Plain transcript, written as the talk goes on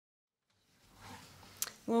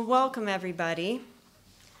Well, welcome everybody.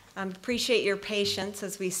 Appreciate your patience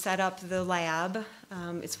as we set up the lab.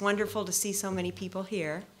 It's wonderful to see so many people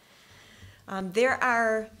here. There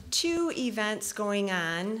are two events going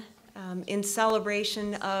on in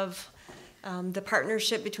celebration of the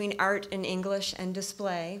partnership between art and English and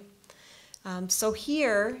display. So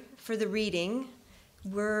here for the reading,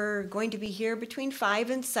 we're going to be here between 5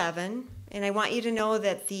 and 7, and I want you to know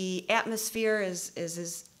that the atmosphere is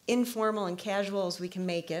as informal and casual as we can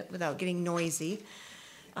make it without getting noisy.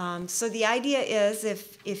 So the idea is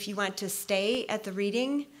if you want to stay at the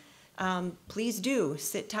reading, please do.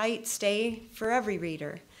 Sit tight, stay for every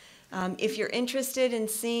reader. If you're interested in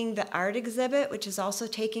seeing the art exhibit, which is also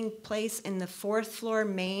taking place in the 4th floor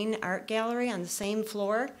main art gallery on the same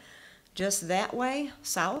floor, just that way,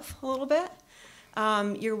 south a little bit,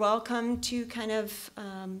 you're welcome to kind of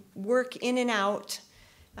work in and out,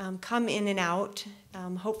 come in and out,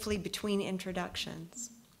 hopefully between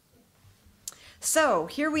introductions. So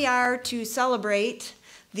here we are to celebrate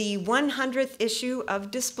the 100th issue of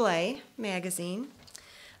Display magazine.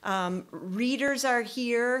 Readers are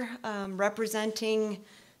here representing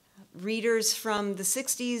readers from the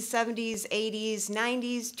 60s, 70s, 80s,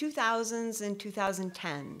 90s, 2000s, and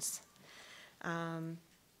 2010s.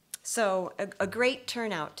 So a great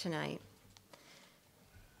turnout tonight.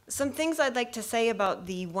 Some things I'd like to say about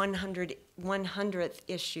the 100th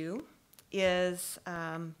issue is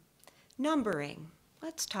numbering.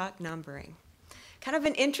 Let's talk numbering. Kind of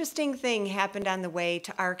an interesting thing happened on the way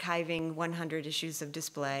to archiving 100 issues of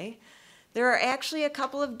Display. There are actually a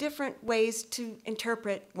couple of different ways to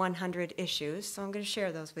interpret 100 issues, so I'm going to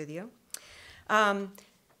share those with you.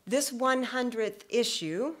 This 100th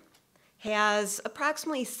issue has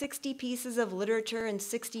approximately 60 pieces of literature and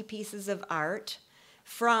 60 pieces of art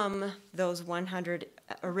from those 100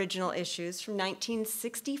 original issues from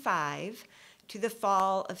 1965 to the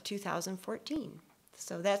fall of 2014.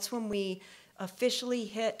 So that's when we officially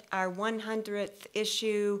hit our 100th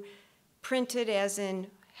issue, printed as in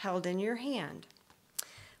held in your hand.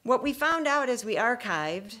 What we found out as we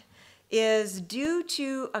archived is due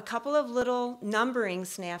to a couple of little numbering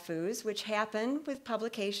snafus, which happen with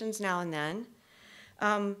publications now and then,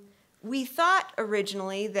 we thought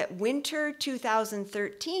originally that winter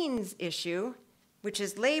 2013's issue, which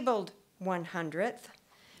is labeled 100th,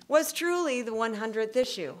 was truly the 100th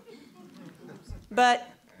issue. But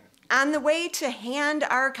on the way to hand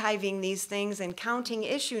archiving these things and counting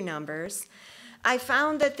issue numbers, I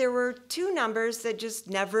found that there were two numbers that just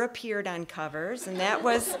never appeared on covers, and that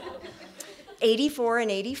was 84 and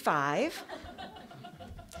 85.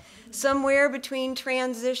 Somewhere between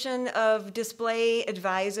transition of display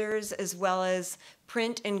advisors as well as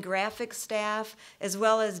print and graphic staff, as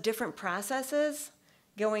well as different processes,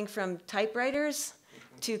 going from typewriters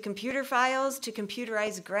to computer files to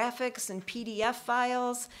computerized graphics and PDF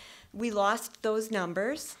files, we lost those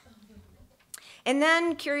numbers. And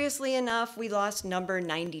then, curiously enough, we lost number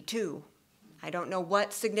 92. I don't know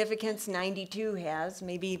what significance 92 has.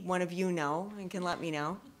 Maybe one of you know and can let me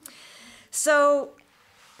know. So,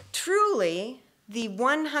 truly, the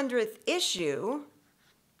 100th issue,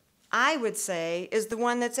 I would say, is the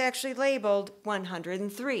one that's actually labeled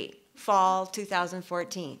 103, fall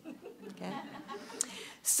 2014. Okay?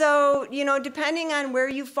 So, you know, depending on where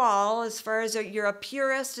you fall, as far as you're a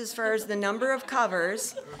purist as far as the number of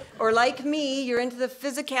covers, or like me, you're into the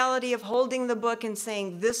physicality of holding the book and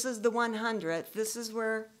saying, this is the 100th, this is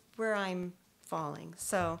where I'm falling.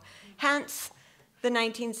 So, hence the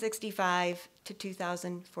 1965 to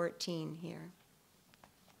 2014 here.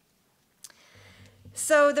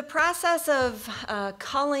 So the process of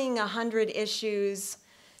culling 100 issues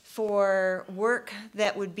for work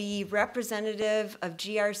that would be representative of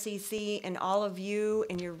GRCC and all of you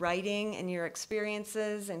in your writing and your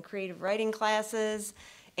experiences and creative writing classes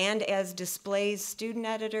and as Display's student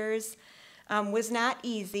editors was not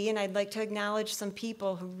easy, and I'd like to acknowledge some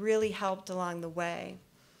people who really helped along the way.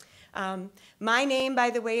 My name,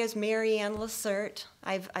 by the way, is Mary Ann Lacerte.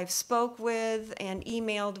 I've spoke with and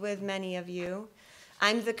emailed with many of you.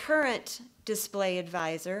 I'm the current display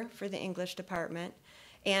advisor for the English department,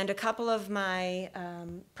 and a couple of my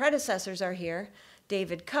predecessors are here,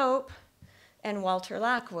 David Cope and Walter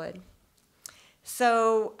Lockwood.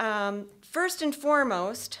 So first and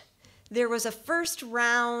foremost, there was a first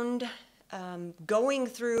round going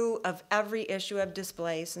through of every issue of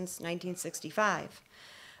Display since 1965.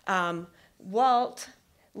 Walt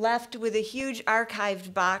left with a huge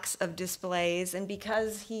archived box of displays, and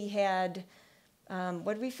because he had,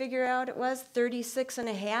 what did we figure out it was, 36 and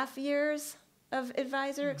a half years of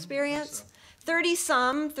advisor experience?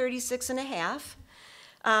 30-some, 36 and a half.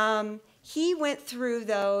 He went through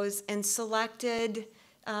those and selected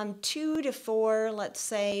 2 to 4, let's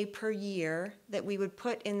say, per year that we would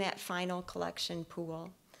put in that final collection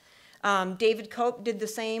pool. David Cope did the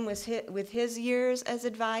same with his years as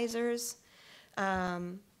advisors.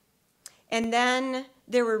 And then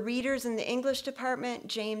there were readers in the English department,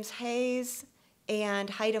 James Hayes and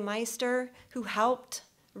Heide Meister, who helped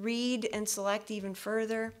read and select even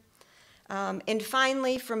further. And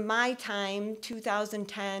finally, from my time,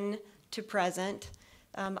 2010 to present,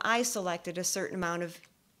 I selected a certain amount of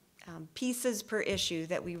pieces per issue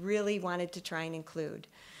that we really wanted to try and include.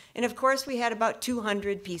 And of course, we had about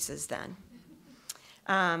 200 pieces then.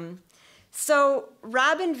 So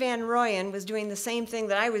Robin Van Rooyen was doing the same thing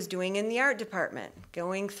that I was doing in the art department,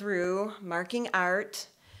 going through, marking art.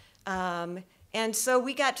 And so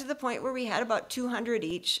we got to the point where we had about 200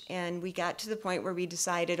 each, and we got to the point where we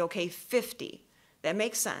decided, okay, 50. That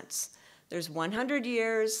makes sense. There's 100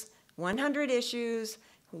 years, 100 issues,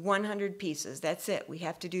 100 pieces. That's it. We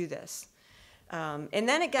have to do this. And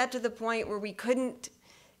then it got to the point where we couldn't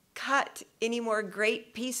cut any more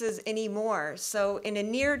great pieces anymore. So in a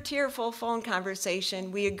near tearful phone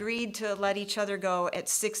conversation, we agreed to let each other go at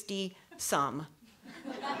 60 some.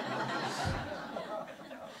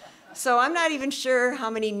 So I'm not even sure how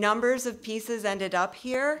many numbers of pieces ended up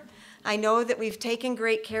here. I know that we've taken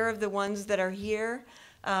great care of the ones that are here.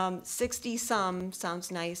 60 some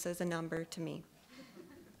sounds nice as a number to me.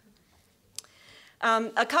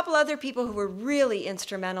 A couple other people who were really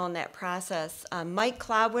instrumental in that process. Mike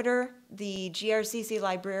Clodwitter, the GRCC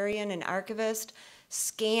librarian and archivist,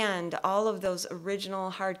 scanned all of those original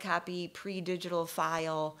hard copy pre-digital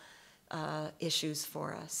file issues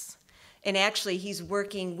for us. And actually, he's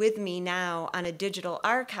working with me now on a digital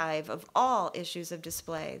archive of all issues of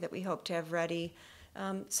Display that we hope to have ready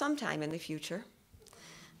sometime in the future.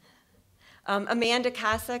 Amanda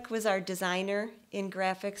Kosek was our designer in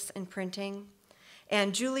graphics and printing.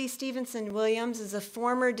 And Julie Stevenson Williams is a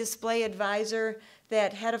former display advisor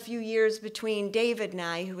that had a few years between David and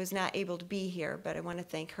I, who was not able to be here, but I want to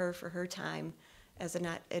thank her for her time as an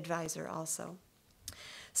advisor also.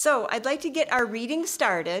 So I'd like to get our reading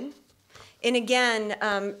started. And again,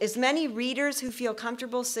 as many readers who feel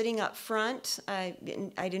comfortable sitting up front,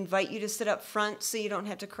 I'd invite you to sit up front so you don't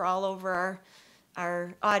have to crawl over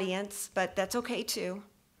our audience, but that's okay too.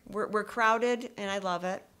 We're crowded and I love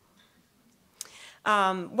it.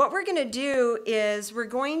 What we're going to do is we're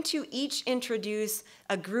going to each introduce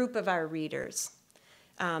a group of our readers.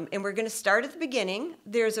 And we're going to start at the beginning.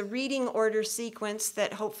 There's a reading order sequence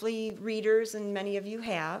that hopefully readers and many of you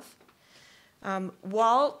have.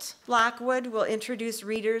 Walt Lockwood will introduce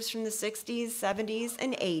readers from the 60s, 70s,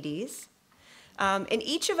 and 80s. And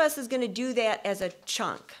each of us is going to do that as a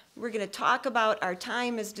chunk. We're going to talk about our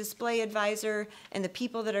time as display advisor and the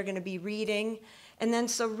people that are going to be reading. And then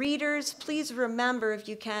so readers, please remember, if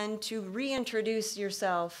you can, to reintroduce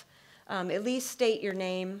yourself. At least state your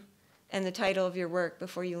name and the title of your work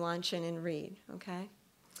before you launch in and read, okay?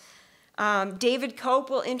 David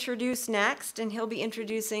Cope will introduce next, and he'll be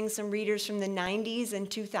introducing some readers from the 90s and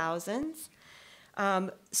 2000s.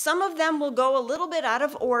 Some of them will go a little bit out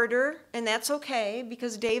of order, and that's okay,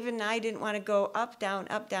 because David and I didn't want to go up, down,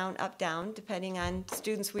 up, down, up, down, depending on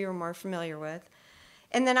students we were more familiar with.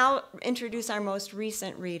 And then I'll introduce our most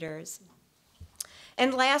recent readers.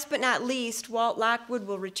 And last but not least, Walt Lockwood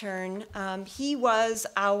will return. He was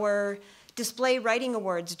our Display Writing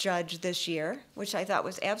Awards judge this year, which I thought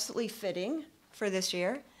was absolutely fitting for this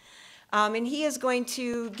year. And he is going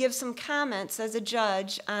to give some comments as a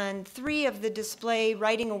judge on 3 of the Display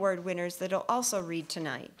Writing Award winners that he'll also read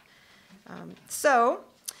tonight. So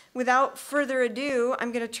without further ado,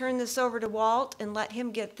 I'm going to turn this over to Walt and let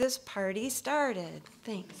him get this party started.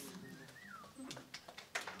 Thanks.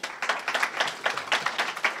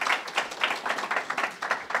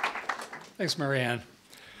 Thanks, Marianne.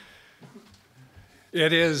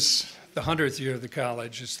 It is the 100th year of the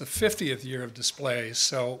college. It's the 50th year of Display,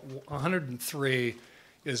 so 103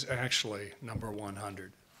 is actually number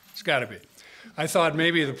 100. It's got to be. I thought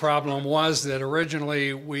maybe the problem was that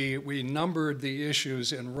originally we numbered the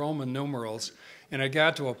issues in Roman numerals, and it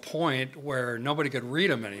got to a point where nobody could read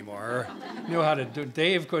them anymore. Knew how to do.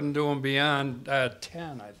 Dave couldn't do them beyond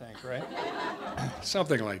 10, I think, right?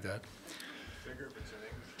 Something like that. Figure if it's an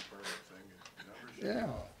English department thing,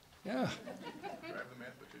 numbers. Yeah. Drive the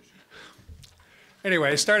math petition.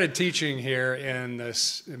 Anyway, I started teaching here in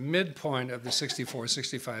the midpoint of the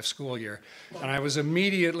 64-65 school year, and I was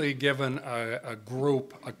immediately given a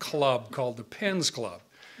group, a club called the Pins Club,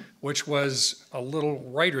 which was a little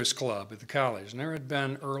writers club at the college. And there had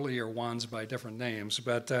been earlier ones by different names,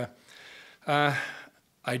 but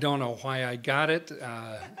I don't know why I got it,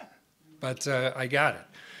 but I got it.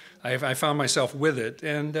 I found myself with it.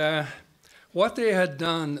 And what they had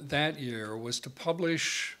done that year was to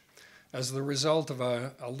publish, as the result of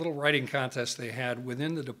a little writing contest they had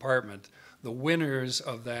within the department, the winners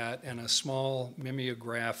of that in a small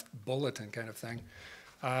mimeographed bulletin kind of thing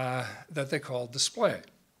that they called Display.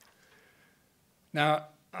 Now,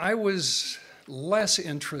 I was less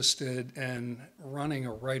interested in running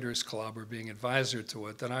a writers club or being advisor to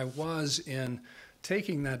it than I was in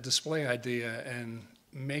taking that display idea and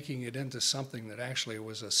making it into something that actually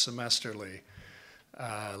was a semesterly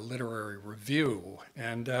literary review.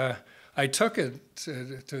 And I took it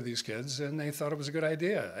to these kids, and they thought it was a good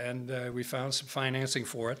idea. And we found some financing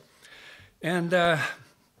for it. And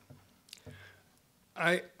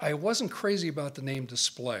I wasn't crazy about the name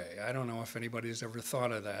Display. I don't know if anybody's ever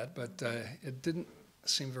thought of that, but it didn't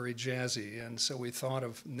seem very jazzy. And so we thought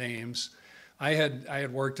of names. I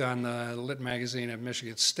had worked on the lit magazine at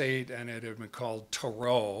Michigan State, and it had been called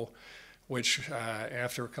Tarot, which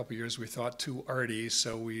after a couple years we thought too arty,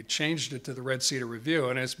 so we changed it to the Red Cedar Review,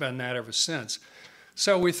 and it's been that ever since.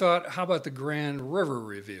 So we thought, how about the Grand River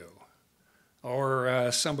Review?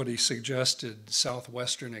 Or somebody suggested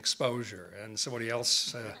Southwestern Exposure, and somebody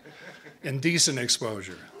else Indecent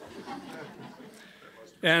Exposure.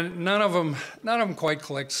 And none of them quite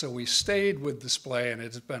clicked, so we stayed with Display, and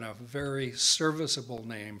it's been a very serviceable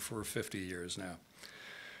name for 50 years now.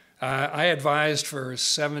 I advised for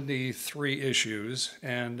 73 issues,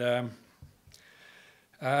 and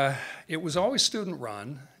it was always student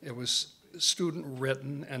run. It was student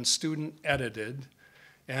written and student edited,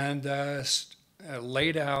 and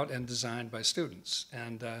laid out and designed by students.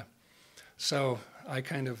 And so I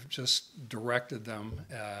kind of just directed them,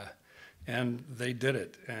 and they did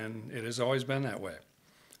it. And it has always been that way.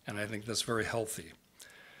 And I think that's very healthy.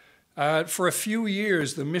 For a few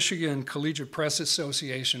years, the Michigan Collegiate Press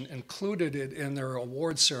Association included it in their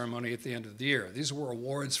awards ceremony at the end of the year. These were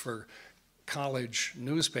awards for college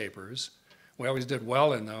newspapers. We always did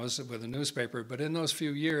well in those with the newspaper, but in those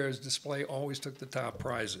few years, Display always took the top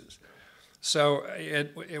prizes. So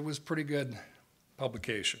it was pretty good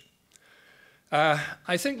publication.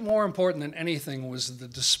 I think more important than anything was the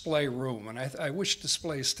display room, and I wish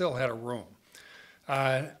Display still had a room.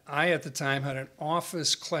 I, at the time, had an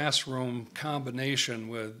office classroom combination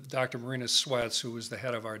with Dr. Marina Sweats, who was the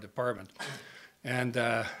head of our department, and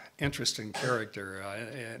interesting character,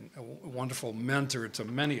 and a wonderful mentor to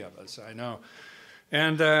many of us, I know.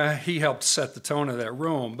 And he helped set the tone of that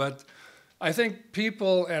room. But I think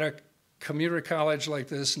people at a community college like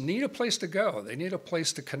this need a place to go. They need a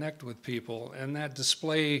place to connect with people, and that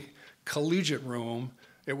Display collegiate room,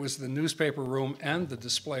 it was the newspaper room and the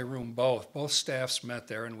display room both. Both staffs met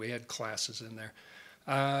there, and we had classes in there.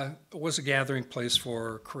 It was a gathering place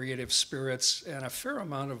for creative spirits and a fair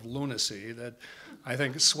amount of lunacy that I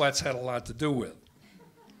think Sweats had a lot to do with.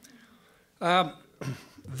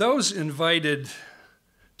 Those invited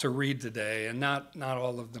to read today, and not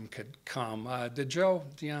all of them could come. Did Joe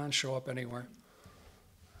Dion show up anywhere?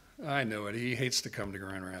 I knew it. He hates to come to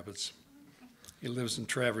Grand Rapids. He lives in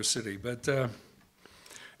Traverse City. But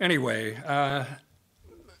anyway,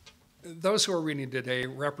 those who are reading today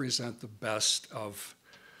represent the best of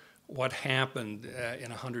what happened in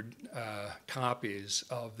 100 copies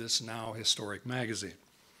of this now historic magazine.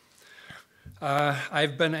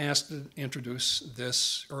 I've been asked to introduce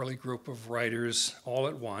this early group of writers all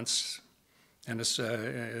at once, and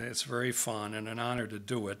it's very fun and an honor to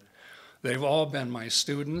do it. They've all been my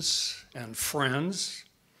students and friends,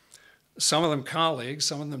 some of them colleagues,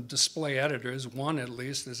 some of them display editors. One, at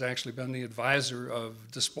least, has actually been the advisor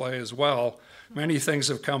of Display as well. Many things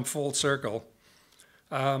have come full circle.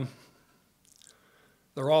 They're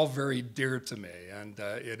all very dear to me, and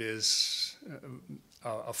it is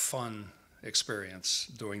a fun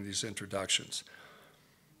experience doing these introductions.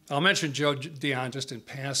 I'll mention Joe Dion just in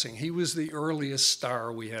passing. He was the earliest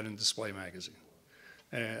star we had in Display magazine.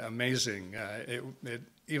 Amazing.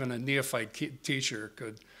 Even a neophyte teacher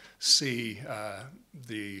could see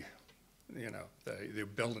the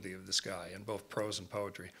ability of this guy in both prose and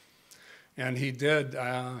poetry. And he did,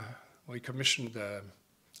 we commissioned a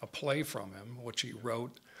play from him, which he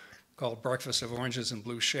wrote, called Breakfast of Oranges and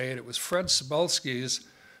Blue Shade. It was Fred Cebulski's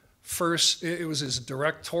first, it was his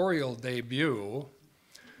directorial debut,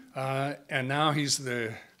 and now he's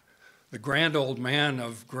the grand old man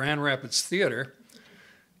of Grand Rapids Theater.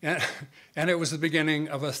 And it was the beginning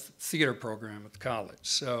of a theater program at the college.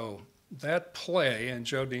 So that play and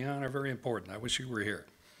Joe Dion are very important. I wish you were here.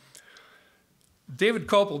 David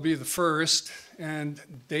Cope will be the first, and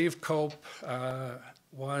Dave Cope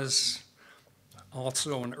was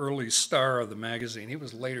also an early star of the magazine. He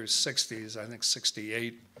was later 60s, I think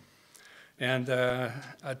 68. And a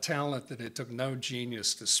talent that it took no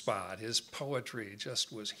genius to spot. His poetry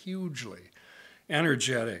just was hugely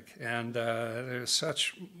energetic, and there's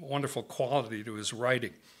such wonderful quality to his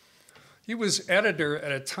writing. He was editor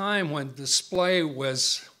at a time when display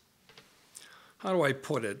was, how do I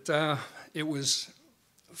put it? It was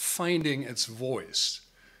finding its voice.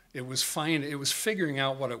 It was figuring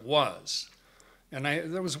out what it was. And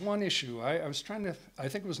there was one issue, I was trying to, I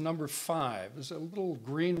think it was number 5. It was a little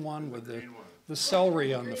green one with the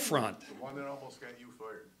celery on the front. The one that almost got you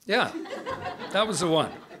fired. Yeah, that was the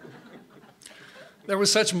one. There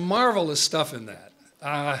was such marvelous stuff in that,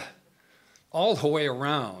 all the way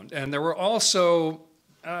around. And there were also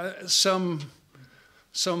some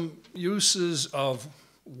uses of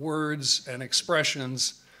words and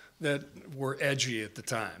expressions that were edgy at the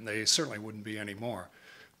time. They certainly wouldn't be anymore.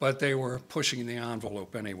 But they were pushing the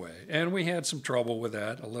envelope anyway. And we had some trouble with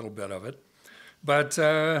that, a little bit of it. But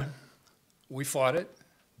we fought it.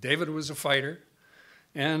 David was a fighter.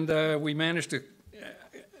 And we managed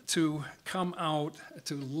to come out,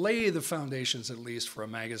 to lay the foundations at least for a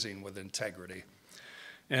magazine with integrity.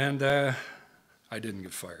 And I didn't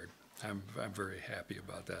get fired. I'm very happy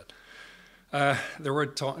about that.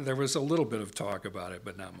 There was a little bit of talk about it,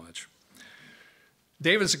 but not much.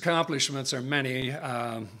 David's accomplishments are many.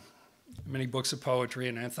 Many books of poetry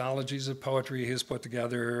and anthologies of poetry he has put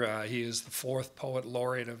together. He is the 4th Poet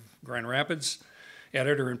Laureate of Grand Rapids,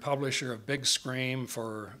 editor and publisher of Big Scream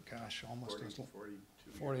for, gosh, almost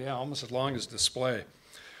almost as long as Display.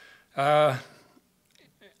 A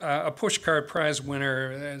Pushcart Prize winner,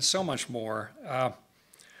 and so much more.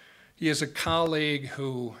 He is a colleague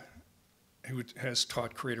who has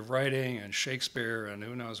taught creative writing and Shakespeare and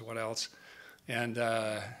who knows what else. And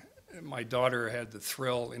my daughter had the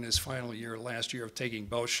thrill in his final year last year of taking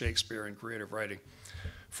both Shakespeare and creative writing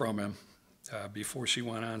from him before she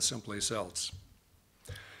went on someplace else.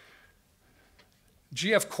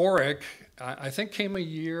 G.F. Corrick, I think, came a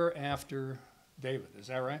year after David. Is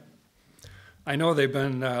that right? I know they've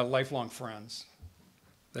been lifelong friends.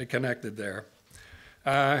 They connected there.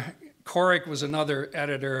 Corrick was another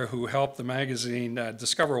editor who helped the magazine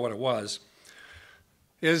discover what it was.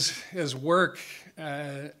 His work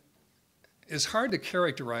is hard to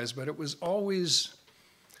characterize, but it was always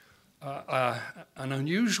an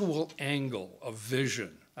unusual angle of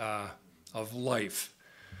vision of life,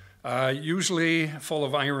 usually full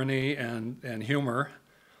of irony and humor,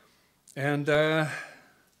 and an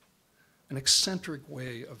eccentric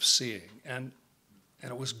way of seeing, and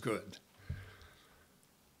it was good.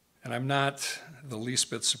 And I'm not the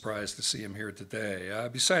least bit surprised to see him here today.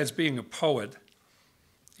 Besides being a poet,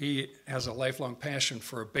 he has a lifelong passion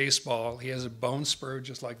for baseball. He has a bone spur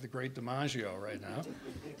just like the great DiMaggio right now.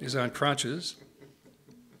 He's on crutches.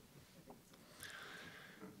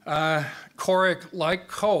 Corrick, like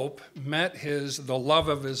Cope, met the love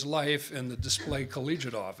of his life in the Display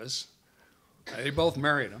Collegiate office. They both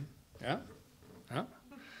married him. Yeah?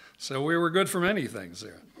 So we were good for many things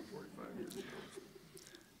there.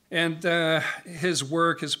 And his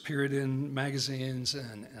work has appeared in magazines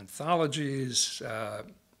and anthologies.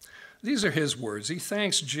 These are his words. He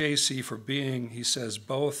thanks JC for being, he says,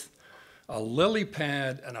 both a lily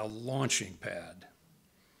pad and a launching pad.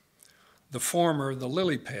 The former, the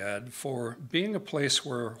lily pad, for being a place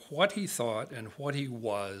where what he thought and what he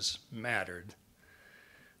was mattered.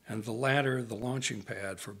 And the latter, the launching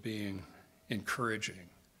pad, for being encouraging,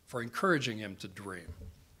 for encouraging him to dream.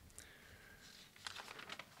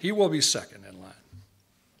 He will be second in line.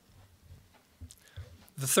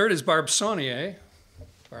 The third is Barb Saunier.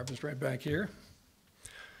 Barb is right back here.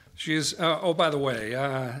 She's, oh, by the way,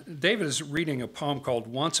 David is reading a poem called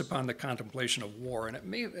Once Upon the Contemplation of War, and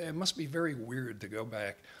it must be very weird to go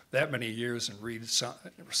back that many years and read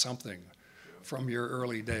something from your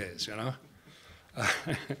early days, you know?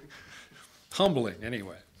 Humbling,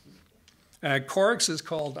 anyway. Corrick's is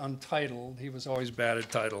called Untitled. He was always bad at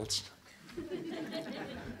titles.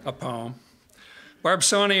 A poem. Barb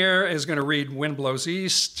Saunier is going to read Wind Blows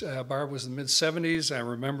East. Barb was in the mid-70s. I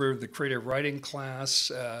remember the creative writing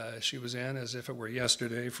class she was in as if it were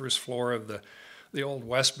yesterday, first floor of the old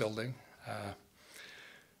West building.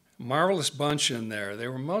 Marvelous bunch in there. They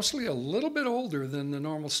were mostly a little bit older than the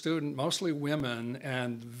normal student, mostly women,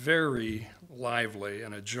 and very lively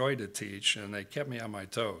and a joy to teach, and they kept me on my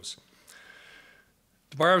toes.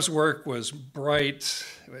 Barb's work was bright,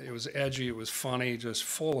 it was edgy, it was funny, just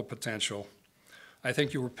full of potential. I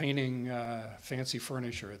think you were painting fancy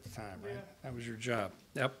furniture at the time, right? Yeah. That was your job.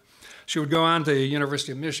 Yep. She would go on to the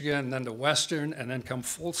University of Michigan and then to Western and then come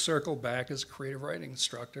full circle back as a creative writing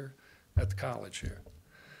instructor at the college here.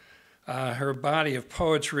 Her body of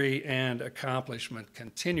poetry and accomplishment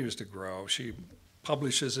continues to grow. She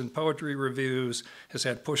publishes in poetry reviews, has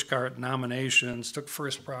had pushcart nominations, took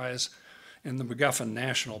first prize in the MacGuffin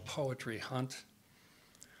National Poetry Hunt.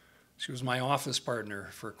 She was my office partner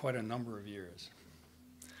for quite a number of years.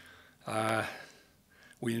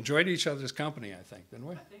 We enjoyed each other's company, I think, didn't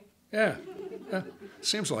we? Yeah,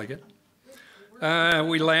 seems like it.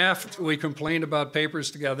 We laughed, we complained about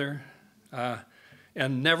papers together,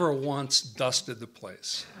 and never once dusted the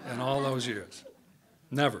place in all those years.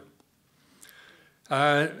 Never.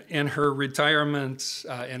 In her retirement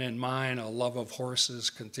and in mine, a love of horses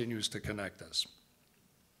continues to connect us.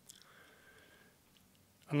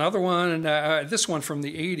 Another one, this one from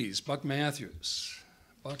the 80s, Buck Matthews.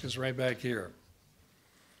 Buck is right back here.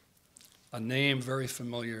 A name very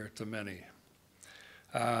familiar to many.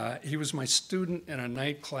 He was my student in a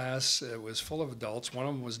night class. It was full of adults. One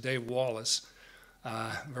of them was Dave Wallace,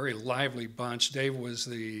 very lively bunch. Dave was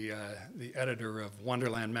the editor of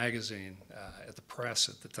Wonderland magazine at the press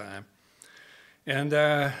at the time. And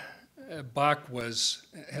Buck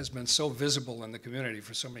has been so visible in the community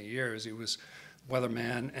for so many years. He was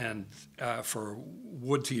weatherman and for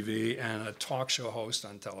Wood TV and a talk show host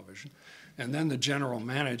on television. And then the general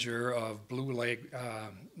manager of Blue Lake,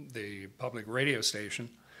 the public radio station.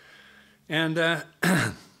 And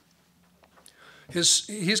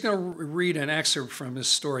he's going to read an excerpt from his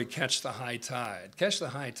story, Catch the High Tide. Catch the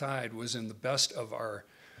High Tide was in the best of our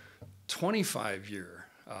 25-year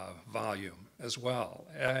volume as well.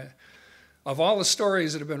 Of all the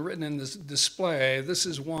stories that have been written in this display, this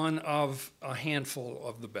is one of a handful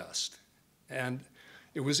of the best. And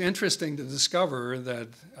it was interesting to discover that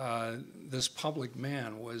this public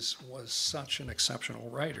man was such an exceptional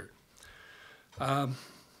writer. I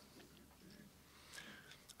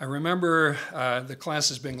remember the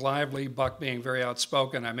classes being lively, Buck being very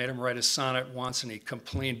outspoken. I made him write a sonnet once, and he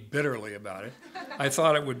complained bitterly about it. I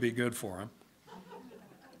thought it would be good for him.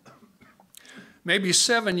 Maybe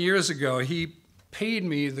 7 years ago, he paid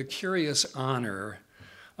me the curious honor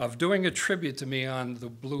of doing a tribute to me on the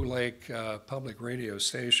Blue Lake public radio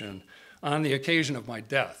station on the occasion of my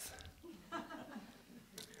death.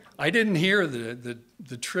 I didn't hear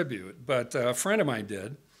the tribute, but a friend of mine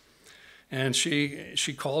did, and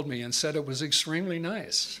she called me and said it was extremely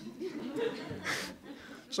nice.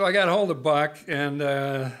 So I got hold of Buck, and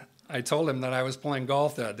I told him that I was playing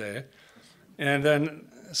golf that day, and then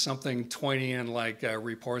something Twainian like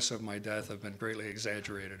reports of my death have been greatly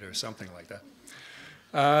exaggerated or something like that.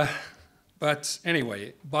 But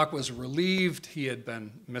anyway, Buck was relieved he had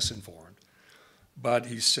been misinformed, but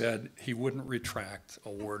he said he wouldn't retract a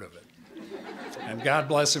word of it. And God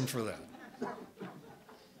bless him for that.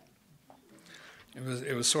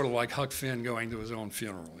 It was sort of like Huck Finn going to his own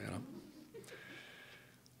funeral, you know.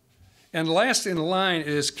 And last in line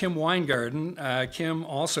is Kim Weingarten. Kim,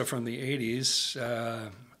 also from the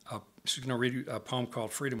 80s. She's going to read a poem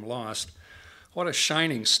called Freedom Lost. What a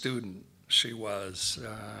shining student she was,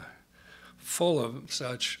 full of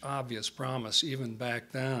such obvious promise. Even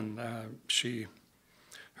back then,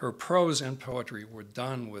 her prose and poetry were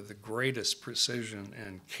done with the greatest precision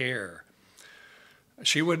and care.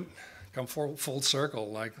 She would come full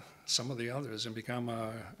circle like some of the others and become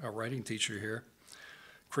a writing teacher here,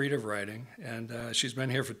 creative writing, and she's been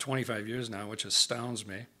here for 25 years now, which astounds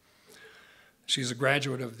me. She's a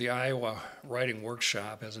graduate of the Iowa Writing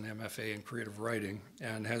Workshop as an MFA in creative writing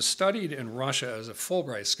and has studied in Russia as a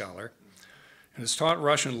Fulbright scholar and has taught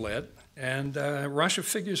Russian lit, and Russia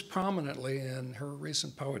figures prominently in her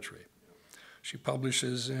recent poetry. She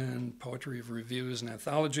publishes in poetry reviews and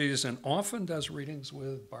anthologies and often does readings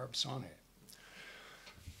with Barb Sonne.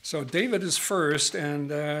 So David is first,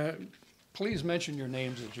 and please mention your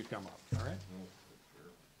names as you come up, all right?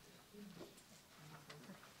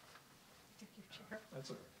 That's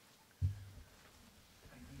all right.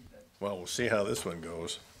 Well, we'll see how this one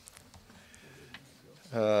goes.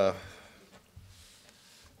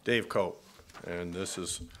 Dave Cope, and this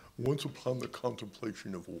is Once Upon the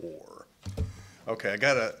Contemplation of War. Okay, I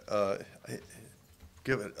gotta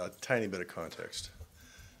give it a tiny bit of context.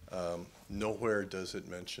 Nowhere does it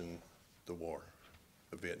mention the war,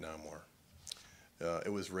 the Vietnam War.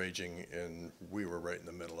 It was raging, and we were right in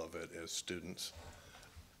the middle of it as students.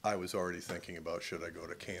 I was already thinking about, should I go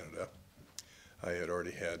to Canada? I had already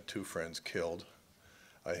had 2 friends killed.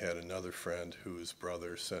 I had another friend whose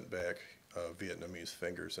brother sent back Vietnamese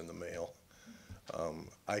fingers in the mail.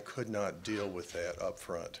 I could not deal with that up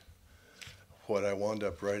front. what I wound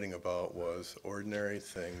up writing about was ordinary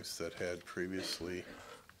things that had previously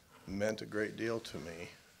meant a great deal to me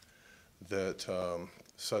that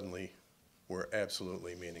suddenly were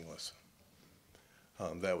absolutely meaningless.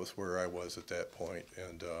 That was where I was at that point,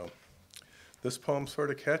 and this poem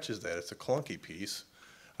sort of catches that. It's a clunky piece.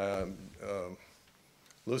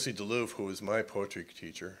 Lucy DeLouf, who was my poetry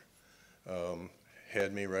teacher,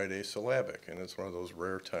 had me write a syllabic, and it's one of those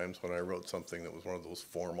rare times when I wrote something that was one of those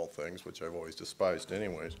formal things, which I've always despised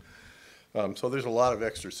anyways. So there's a lot of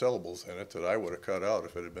extra syllables in it that I would have cut out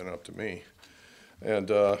if it had been up to me. And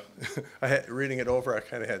reading it over, I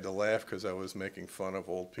kind of had to laugh because I was making fun of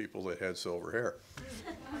old people that had silver hair.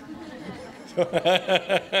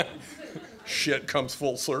 Shit comes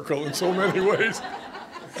full circle in so many ways.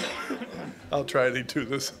 I'll try to do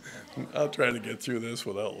this. I'll try to get through this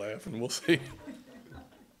without laughing. We'll see.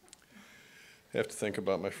 Have to think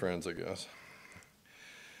about my friends, I guess.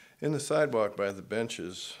 In the sidewalk by the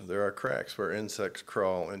benches, there are cracks where insects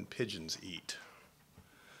crawl and pigeons eat.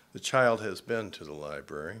 The child has been to the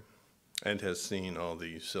library and has seen all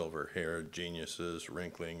the silver-haired geniuses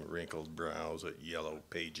wrinkling wrinkled brows at yellow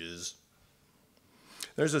pages.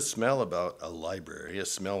 There's a smell about a library, a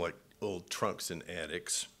smell like old trunks in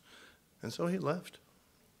attics, and so he left.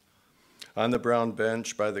 On the brown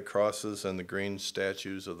bench by the crosses and the green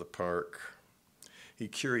statues of the park, he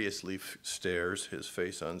curiously stares, his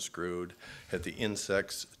face unscrewed, at the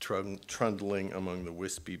insects trundling among the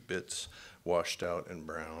wispy bits washed out and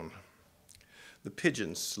brown. The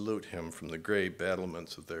pigeons salute him from the gray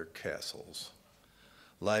battlements of their castles,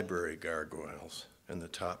 library gargoyles, and the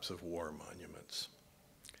tops of war monuments.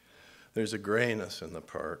 There's a grayness in the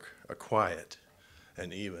park, a quiet,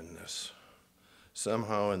 an evenness,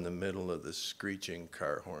 somehow in the middle of this screeching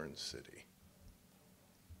car horn city.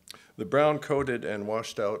 The brown-coated and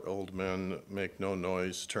washed-out old men make no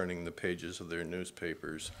noise turning the pages of their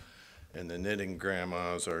newspapers, and the knitting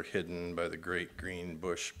grandmas are hidden by the great green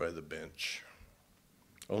bush by the bench.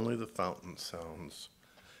 Only the fountain sounds,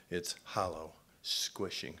 its hollow,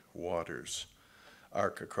 squishing waters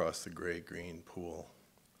arc across the gray-green pool,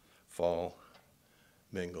 fall,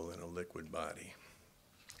 mingle in a liquid body.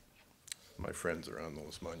 My friends are on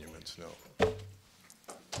those monuments now.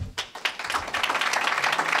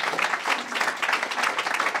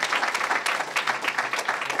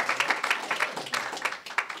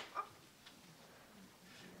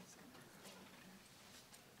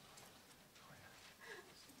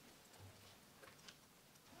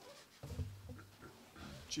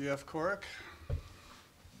 G.F. Corrick.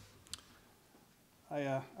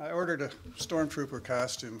 I ordered a stormtrooper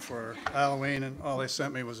costume for Halloween, and all they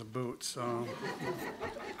sent me was a boot, so.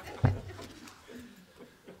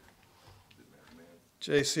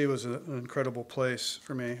 JC was an incredible place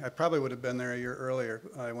for me. I probably would have been there a year earlier.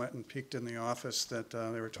 I went and peeked in the office that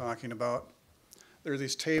they were talking about. There are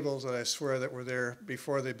these tables that I swear that were there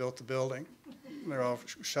before they built the building. They're all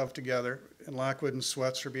shoved together, and Lockwood and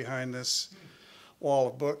Sweats are behind this wall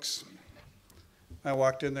of books. I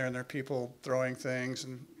walked in there and there are people throwing things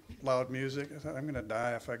and loud music. I thought, I'm going to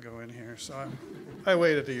die if I go in here. So I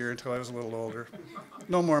waited a year until I was a little older.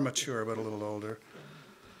 No more mature, but a little older.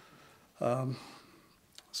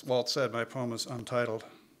 As Walt said, my poem is untitled.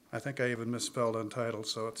 I think I even misspelled untitled,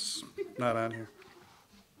 so it's not on here.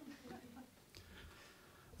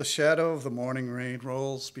 The shadow of the morning rain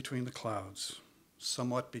rolls between the clouds,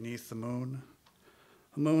 somewhat beneath the moon.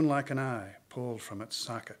 A moon like an eye pulled from its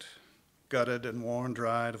socket, gutted and worn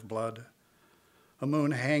dried of blood. A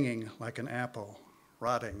moon hanging like an apple,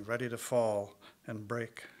 rotting, ready to fall and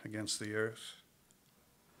break against the earth.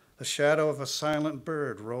 The shadow of a silent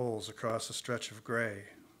bird rolls across a stretch of gray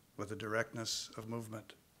with the directness of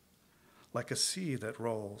movement, like a sea that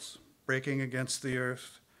rolls, breaking against the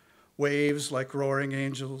earth, waves like roaring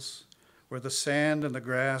angels, where the sand and the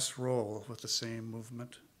grass roll with the same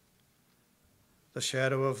movement. The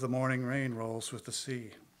shadow of the morning rain rolls with the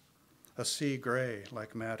sea, a sea gray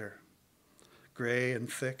like matter, gray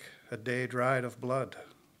and thick, a day dried of blood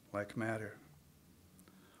like matter.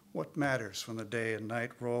 What matters when the day and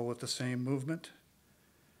night roll with the same movement?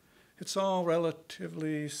 It's all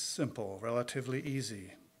relatively simple, relatively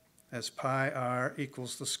easy, as pi r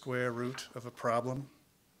equals the square root of a problem.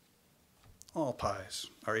 All pi's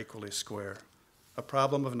are equally square, a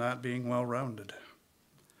problem of not being well-rounded.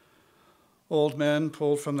 Old men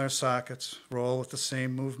pulled from their sockets roll with the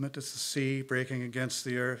same movement as the sea breaking against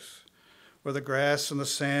the earth, where the grass and the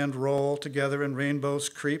sand roll together and rainbows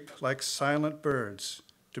creep like silent birds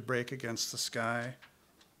to break against the sky,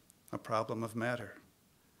 a problem of matter.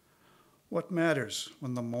 What matters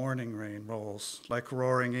when the morning rain rolls like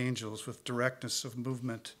roaring angels with directness of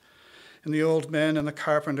movement And the old men and the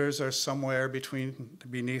carpenters are somewhere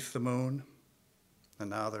beneath the moon. And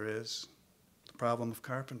now there is the problem of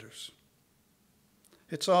carpenters.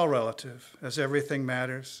 It's all relative, as everything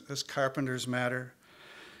matters, as carpenters matter,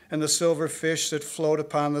 and the silver fish that float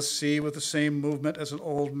upon the sea with the same movement as an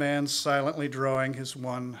old man silently drawing his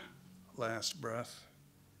one last breath.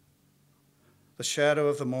 The shadow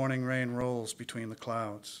of the morning rain rolls between the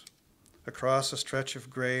clouds, across a stretch of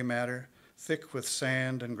gray matter, thick with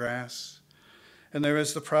sand and grass, and there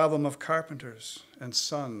is the problem of carpenters and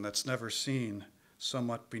sun that's never seen,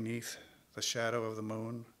 somewhat beneath the shadow of the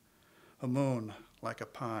moon, a moon like a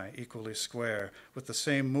pie, equally square, with the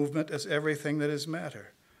same movement as everything that is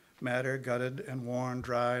matter, matter gutted and worn,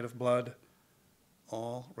 dried of blood,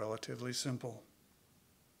 all relatively simple.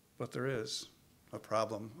 But there is a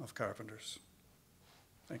problem of carpenters.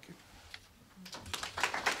 Thank you.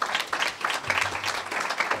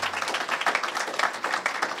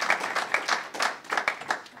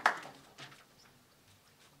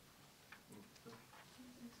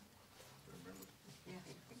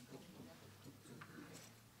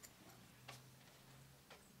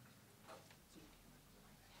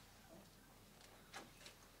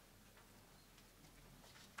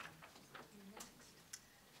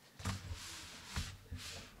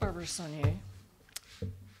 Barbara Saunier.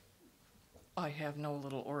 I have no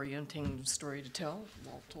little orienting story to tell.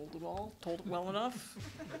 Well, told it all, told it well enough.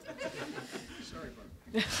 Sorry,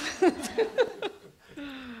 Barbara.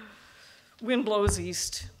 Wind blows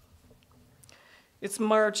east. It's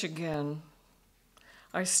March again.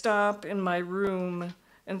 I stop in my room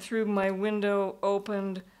and through my window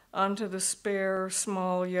opened onto the spare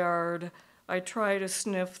small yard, I try to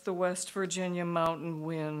sniff the West Virginia mountain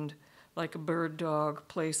wind like a bird dog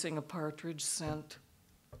placing a partridge scent.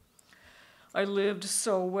 I lived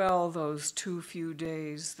so well those too few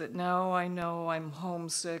days that now I know I'm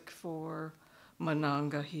homesick for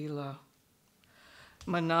Monongahela.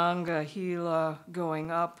 Monongahela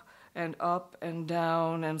going up and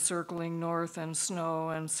down and circling north and snow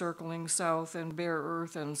and circling south and bare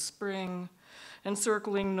earth and spring and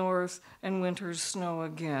circling north and winter's snow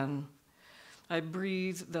again. I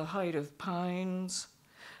breathe the height of pines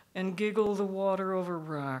and giggle the water over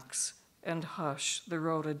rocks and hush the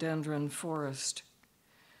rhododendron forest.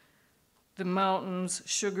 The mountains,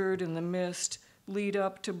 sugared in the mist, lead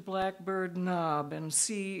up to Blackbird Knob and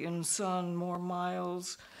sea in sun more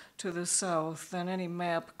miles to the south than any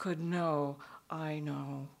map could know. I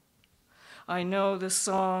know. I know the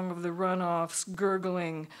song of the runoffs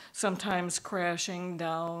gurgling, sometimes crashing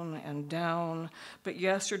down and down, but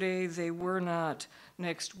yesterday they were not.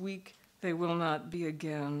 Next week they will not be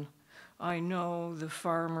again. I know the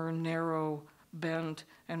farmer narrow, bent,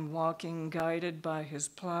 and walking, guided by his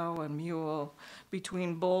plow and mule,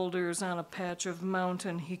 between boulders on a patch of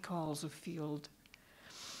mountain he calls a field.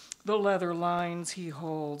 The leather lines he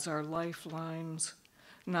holds are lifelines,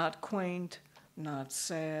 not quaint, not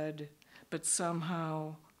sad, but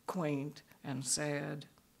somehow quaint and sad.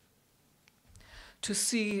 To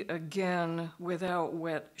see again without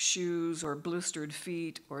wet shoes or blistered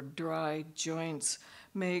feet or dry joints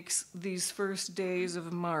makes these first days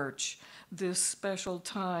of March this special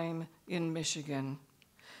time in Michigan.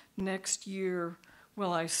 Next year,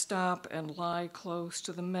 will I stop and lie close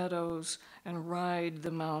to the meadows and ride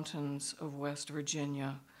the mountains of West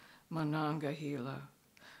Virginia, Monongahela?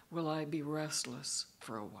 Will I be restless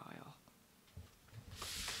for a while?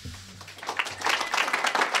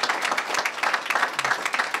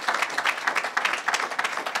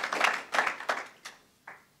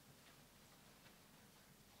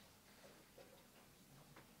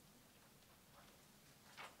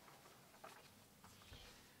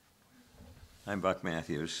 I'm Buck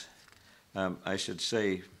Matthews. I should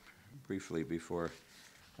say briefly before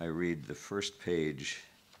I read the first page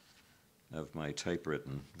of my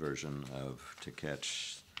typewritten version of To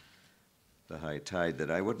Catch the High Tide that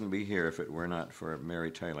I wouldn't be here if it were not for Mary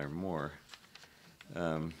Tyler Moore.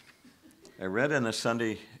 I read in the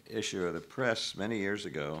Sunday issue of the Press many years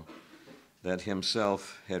ago that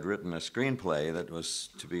himself had written a screenplay that was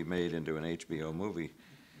to be made into an HBO movie.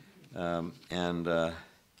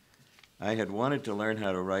 I had wanted to learn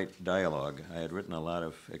how to write dialogue. I had written a lot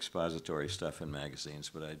of expository stuff in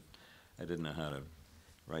magazines, but I didn't know how to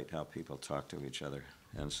write how people talk to each other.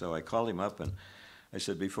 And so I called him up and I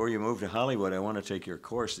said, before you move to Hollywood, I want to take your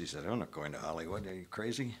course. He said, I'm not going to Hollywood. Are you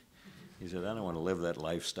crazy? He said, I don't want to live that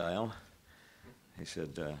lifestyle. He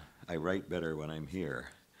said, I write better when I'm here.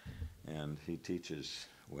 And he teaches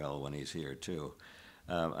well when he's here, too.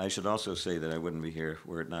 I should also say that I wouldn't be here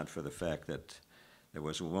were it not for the fact that There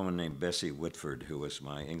was a woman named Bessie Whitford, who was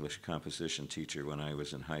my English composition teacher when I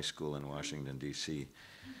was in high school in Washington, D.C.,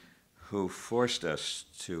 who forced us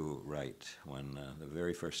to write when the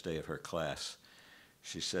very first day of her class.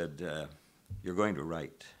 She said, "You're going to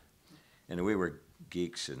write." And we were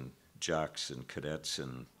geeks and jocks and cadets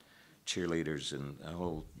and cheerleaders and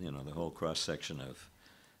the whole cross-section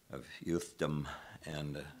of youthdom,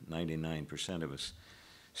 and 99% of us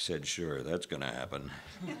said, "Sure, that's going to happen."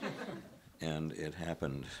 And it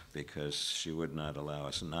happened because she would not allow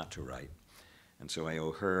us not to write. And so I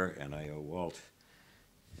owe her and I owe Walt,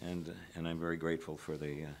 and I'm very grateful for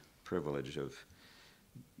the privilege of...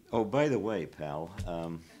 Oh, by the way, pal,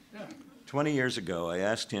 20 years ago I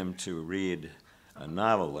asked him to read a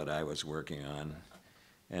novel that I was working on,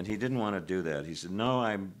 and he didn't want to do that. He said, "No,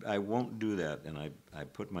 I won't do that." And I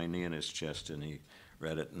put my knee in his chest, and he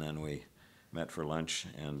read it, and then we met for lunch,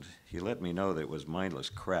 and he let me know that it was mindless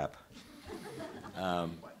crap.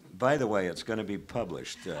 By the way, it's going to be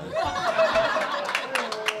published.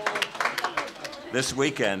 This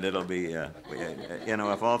weekend it'll be,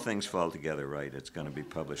 if all things fall together right, it's going to be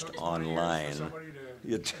published online.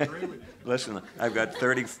 Listen, I've got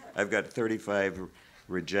 35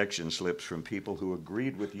 rejection slips from people who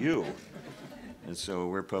agreed with you, and so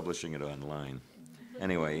we're publishing it online.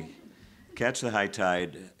 Anyway, Catch the High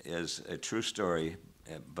Tide is a true story,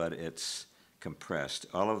 but it's compressed.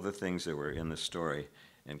 All of the things that were in the story,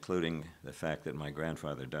 including the fact that my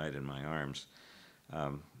grandfather died in my arms,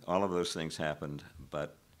 all of those things happened,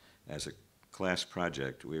 but as a class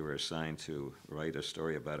project, we were assigned to write a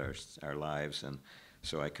story about our lives, and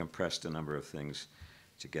so I compressed a number of things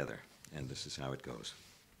together, and this is how it goes.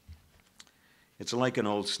 It's like an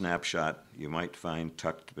old snapshot you might find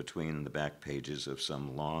tucked between the back pages of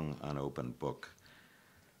some long, unopened book.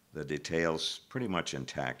 The details pretty much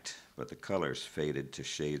intact, but the colors faded to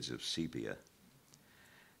shades of sepia.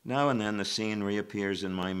 Now and then the scene reappears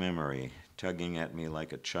in my memory, tugging at me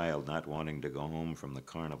like a child not wanting to go home from the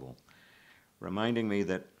carnival, reminding me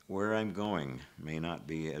that where I'm going may not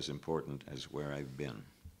be as important as where I've been.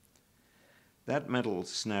 That mental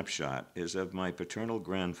snapshot is of my paternal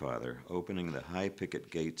grandfather opening the high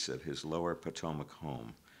picket gates of his lower Potomac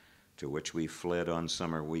home, to which we fled on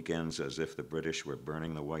summer weekends as if the British were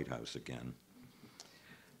burning the White House again.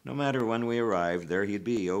 No matter when we arrived, there he'd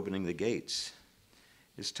be opening the gates.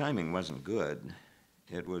 His timing wasn't good.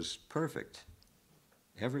 It was perfect.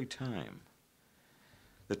 Every time.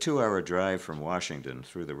 The 2-hour drive from Washington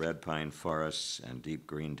through the red pine forests and deep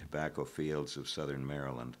green tobacco fields of southern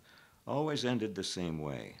Maryland always ended the same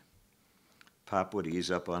way. Pop would ease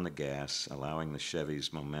up on the gas, allowing the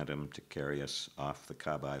Chevy's momentum to carry us off the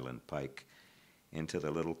Cobb Island Pike into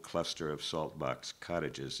the little cluster of salt box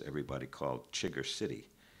cottages everybody called Chigger City,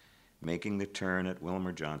 making the turn at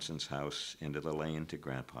Wilmer Johnson's house into the lane to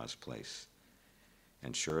Grandpa's place.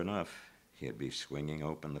 And sure enough, he'd be swinging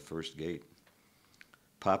open the first gate.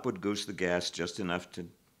 Pop would goose the gas just enough to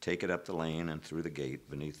take it up the lane and through the gate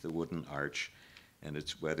beneath the wooden arch and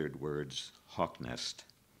its weathered words, "Hawk Nest."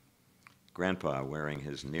 Grandpa, wearing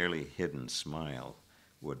his nearly hidden smile,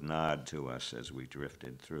 would nod to us as we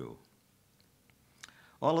drifted through.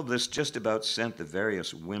 All of this just about sent the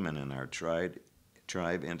various women in our tribe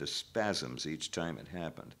into spasms each time it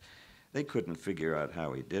happened. They couldn't figure out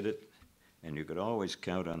how he did it, and you could always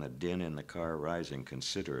count on the din in the car rising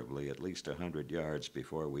considerably, at least 100 yards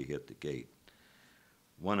before we hit the gate.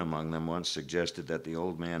 One among them once suggested that the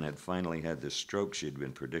old man had finally had the stroke she'd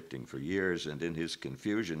been predicting for years, and in his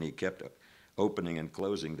confusion he kept opening and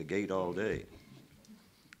closing the gate all day.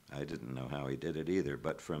 I didn't know how he did it either,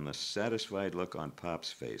 but from the satisfied look on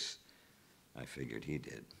Pop's face, I figured he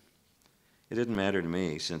did. It didn't matter to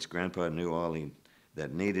me, since Grandpa knew all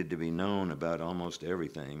that needed to be known about almost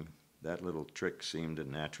everything. That little trick seemed a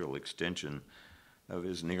natural extension of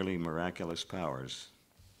his nearly miraculous powers.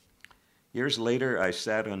 Years later, I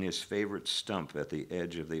sat on his favorite stump at the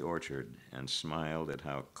edge of the orchard and smiled at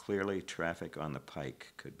how clearly traffic on the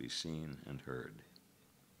pike could be seen and heard.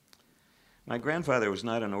 My grandfather was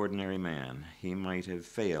not an ordinary man. He might have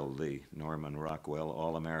failed the Norman Rockwell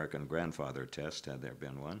All-American Grandfather test, had there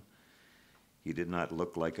been one. He did not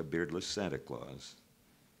look like a beardless Santa Claus.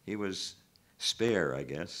 He was spare, I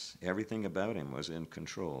guess. Everything about him was in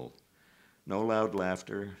control. No loud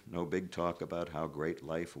laughter, no big talk about how great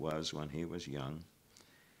life was when he was young.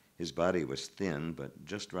 His body was thin, but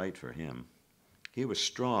just right for him. He was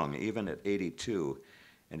strong, even at 82,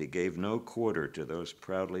 and he gave no quarter to those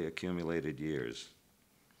proudly accumulated years.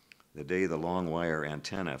 The day the long wire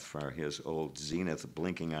antenna for his old Zenith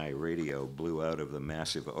blinking eye radio blew out of the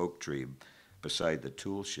massive oak tree beside the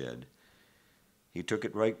tool shed, he took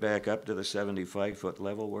it right back up to the 75-foot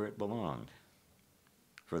level where it belonged.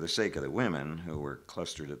 For the sake of the women, who were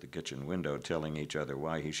clustered at the kitchen window telling each other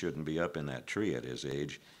why he shouldn't be up in that tree at his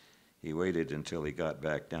age, he waited until he got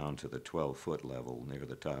back down to the 12-foot level near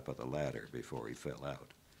the top of the ladder before he fell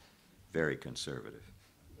out. Very conservative.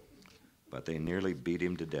 But they nearly beat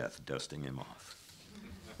him to death, dusting him off.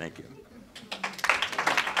 Thank you.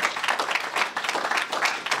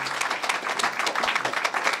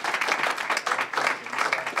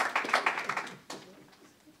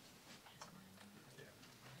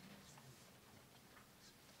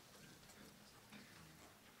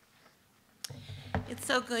 It's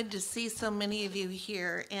so good to see so many of you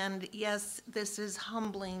here, and yes, this is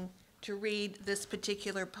humbling to read this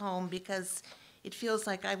particular poem because it feels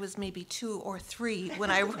like I was maybe 2 or 3 when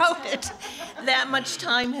I wrote it. That much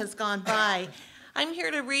time has gone by. I'm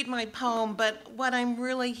here to read my poem, but what I'm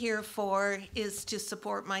really here for is to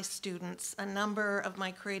support my students. A number of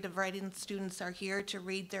my creative writing students are here to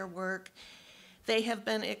read their work. They have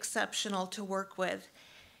been exceptional to work with.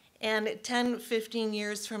 And 10, 15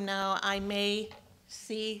 years from now, I may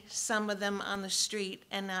see some of them on the street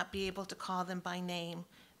and not be able to call them by name,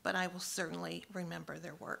 but I will certainly remember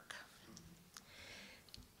their work.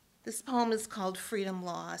 This poem is called Freedom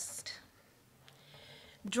Lost.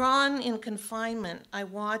 Drawn in confinement, I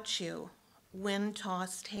watch you,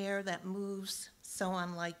 wind-tossed hair that moves so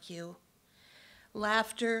unlike you.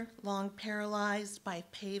 Laughter long paralyzed by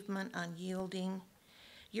pavement unyielding.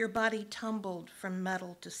 Your body tumbled from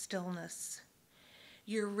metal to stillness.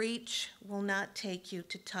 Your reach will not take you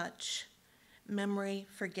to touch. Memory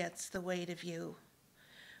forgets the weight of you.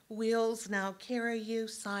 Wheels now carry you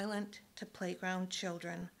silent to playground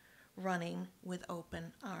children, running with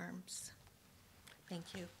open arms. Thank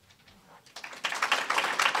you.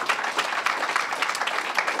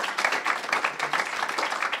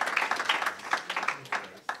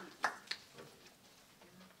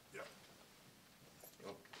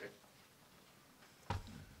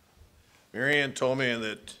 Mary Ann told me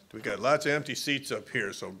that we got lots of empty seats up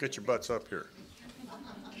here, so get your butts up here.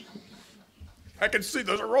 I can see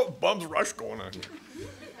there's a real bum's rush going on here.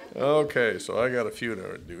 Okay, so I got a few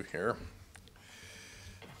to do here.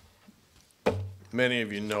 Many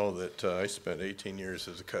of you know that I spent 18 years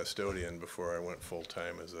as a custodian before I went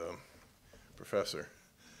full-time as a professor.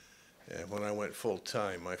 And when I went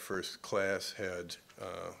full-time, my first class had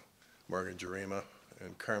Morgan Jarima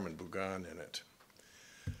and Carmen Bugan in it.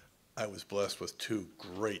 I was blessed with 2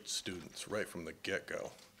 great students right from the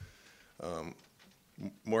get-go.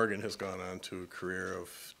 Morgan has gone on to a career of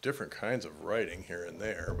different kinds of writing here and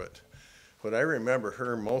there, but what I remember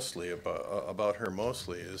her mostly about her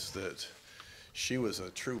mostly is that she was a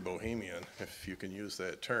true bohemian, if you can use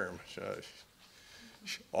that term.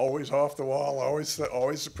 Always off the wall,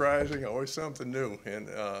 always surprising, always something new. And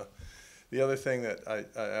the other thing that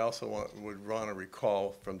I also would want to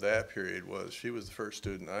recall from that period was she was the first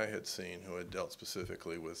student I had seen who had dealt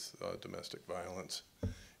specifically with domestic violence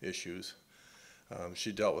issues.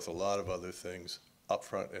 She dealt with a lot of other things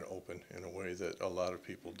upfront and open in a way that a lot of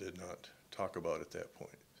people did not talk about at that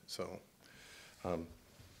point. So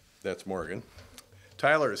that's Morgan.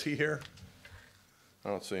 Tyler, is he here? I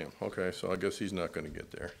don't see him. Okay, so I guess he's not going to get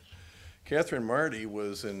there. Catherine Marty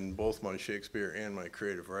was in both my Shakespeare and my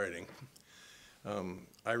creative writing.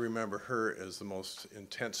 I remember her as the most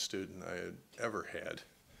intense student I had ever had.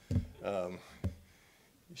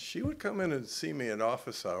 She would come in and see me at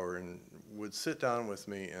office hour and would sit down with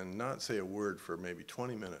me and not say a word for maybe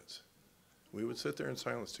 20 minutes. We would sit there in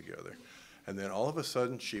silence together. And then all of a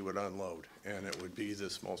sudden she would unload, and it would be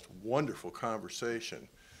this most wonderful conversation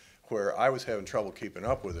where I was having trouble keeping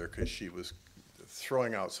up with her because she was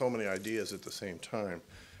throwing out so many ideas at the same time.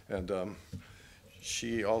 And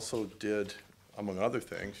she also did, among other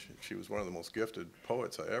things, she was one of the most gifted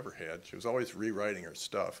poets I ever had. She was always rewriting her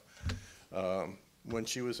stuff. When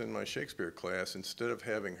she was in my Shakespeare class, instead of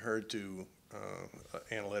having her do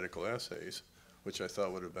analytical essays, which I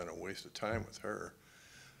thought would have been a waste of time with her,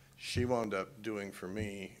 she wound up doing for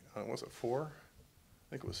me, was it 4? I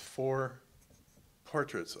think it was 4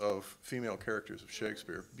 portraits of female characters of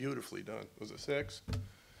Shakespeare, beautifully done. Was it 6?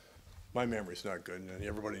 My memory's not good, and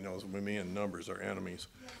everybody knows me and numbers are enemies.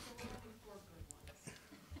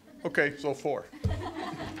 Okay, so 4.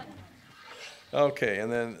 Okay, and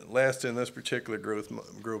then last in this particular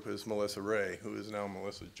group is Melissa Ray, who is now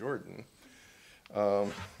Melissa Jordan.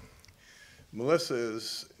 Melissa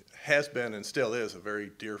has been and still is a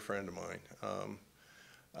very dear friend of mine.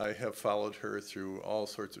 I have followed her through all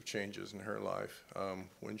sorts of changes in her life.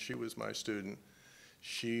 When she was my student,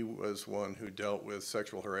 she was one who dealt with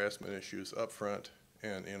sexual harassment issues up front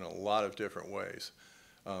and in a lot of different ways,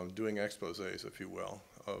 doing exposés, if you will,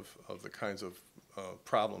 of the kinds of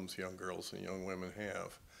problems young girls and young women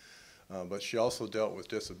have. But she also dealt with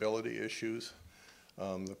disability issues,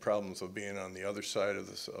 the problems of being on the other side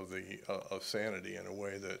of sanity in a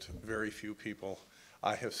way that very few people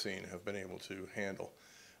I have seen have been able to handle.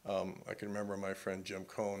 I can remember my friend Jim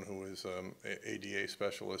Cohn, who is an ADA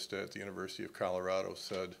specialist at the University of Colorado,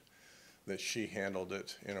 said that she handled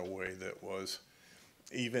it in a way that was,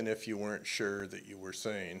 even if you weren't sure that you were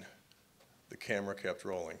sane, the camera kept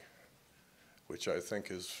rolling, which I think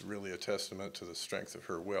is really a testament to the strength of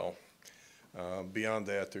her will. Beyond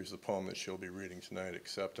that, there's the poem that she'll be reading tonight,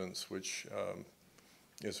 Acceptance, which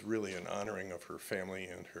is really an honoring of her family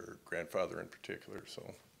and her grandfather in particular. So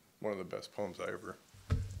one of the best poems I ever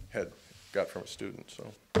got from a student.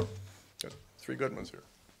 So got 3 good ones here.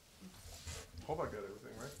 Hope I got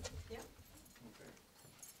everything right. Yeah.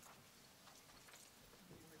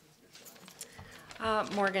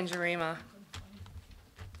 Morgan Jarima.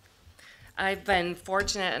 I've been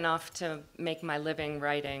fortunate enough to make my living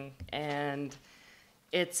writing, and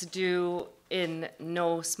it's due in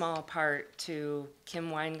no small part to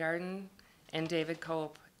Kim Weingarten and David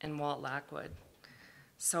Cope and Walt Lockwood.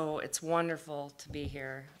 So it's wonderful to be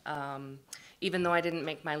here. Even though I didn't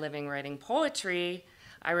make my living writing poetry,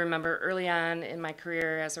 I remember early on in my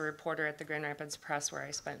career as a reporter at the Grand Rapids Press, where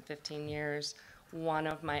I spent 15 years, one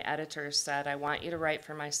of my editors said, "I want you to write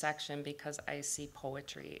for my section because I see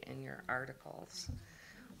poetry in your articles,"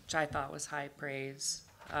 which I thought was high praise.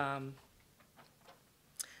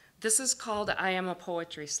 This is called I Am a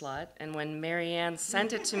Poetry Slut, and when Marianne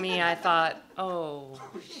sent it to me, I thought, oh,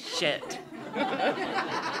 shit.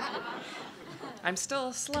 I'm still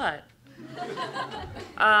a slut.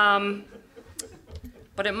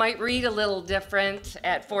 But it might read a little different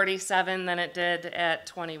at 47 than it did at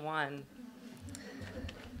 21.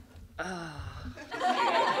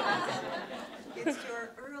 It's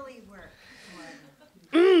your early work.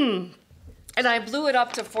 And I blew it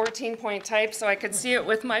up to 14-point type so I could see it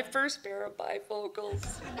with my first pair of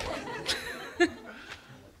bifocals.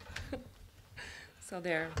 So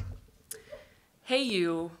there. Hey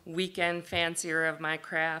you, weekend fancier of my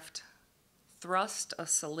craft, thrust a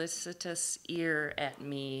solicitous ear at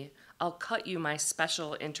me. I'll cut you my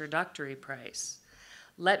special introductory price.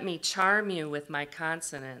 Let me charm you with my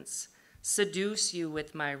consonants, seduce you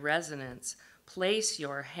with my resonance, place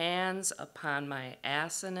your hands upon my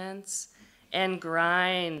assonance, and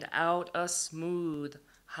grind out a smooth,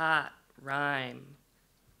 hot rhyme.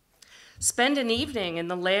 Spend an evening in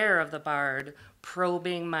the lair of the bard,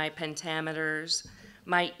 probing my pentameters,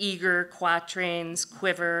 my eager quatrains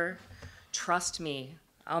quiver. Trust me,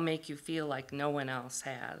 I'll make you feel like no one else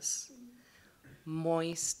has.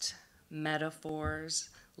 Moist metaphors,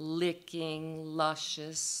 licking,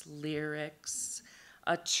 luscious lyrics,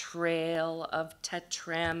 a trail of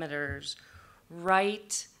tetrameters,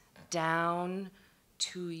 right down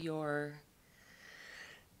to your...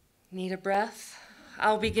 Need a breath?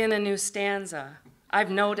 I'll begin a new stanza. I've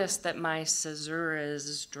noticed that my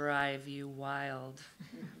caesuras drive you wild.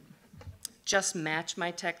 Just match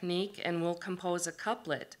my technique and we'll compose a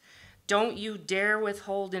couplet. Don't you dare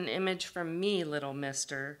withhold an image from me, little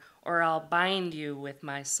mister, or I'll bind you with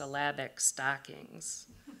my syllabic stockings.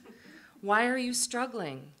 Why are you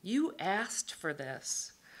struggling? You asked for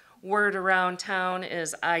this. Word around town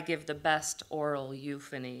is I give the best oral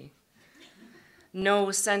euphony.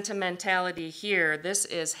 No sentimentality here. This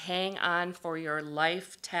is hang on for your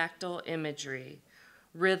life tactile imagery.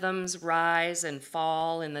 Rhythms rise and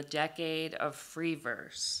fall in the decade of free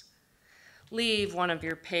verse. Leave one of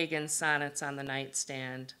your pagan sonnets on the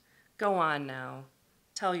nightstand. Go on now.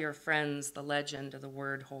 Tell your friends the legend of the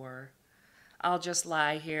word whore. I'll just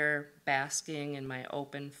lie here basking in my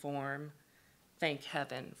open form. Thank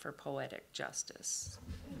heaven for poetic justice.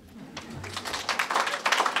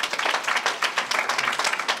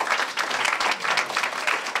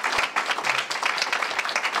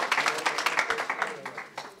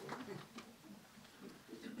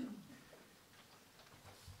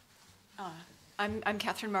 I'm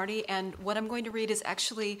Catherine Marty, and what I'm going to read is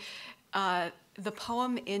actually the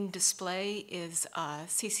poem in display is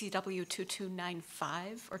CCW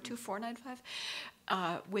 2295 or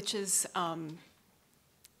 2495, which is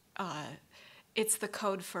it's the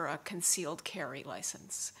code for a concealed carry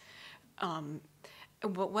license.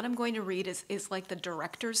 What I'm going to read is like the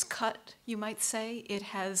director's cut, you might say. It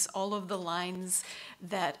has all of the lines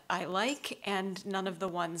that I like and none of the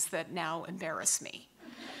ones that now embarrass me.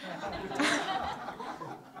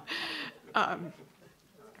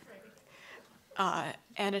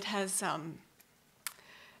 And it has,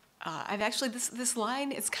 I've actually, this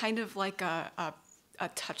line is kind of like a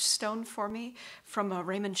touchstone for me from a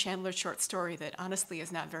Raymond Chandler short story that honestly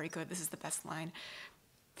is not very good. This is the best line.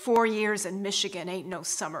 4 years in Michigan ain't no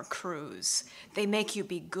summer cruise. They make you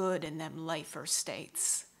be good in them lifer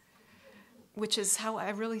states. Which is how I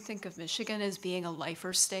really think of Michigan, as being a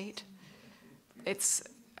lifer state.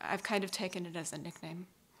 I've kind of taken it as a nickname.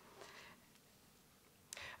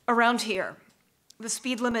 Around here, the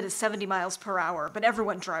speed limit is 70 miles per hour, but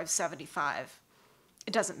everyone drives 75.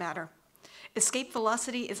 It doesn't matter. Escape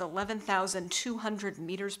velocity is 11,200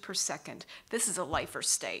 meters per second. This is a lifer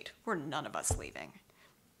state. We're none of us leaving.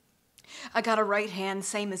 I got a right hand,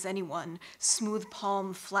 same as anyone, smooth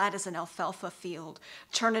palm, flat as an alfalfa field.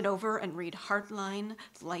 Turn it over and read Heartline,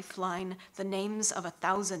 Lifeline, the names of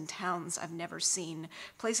 1,000 towns I've never seen,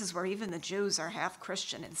 places where even the Jews are half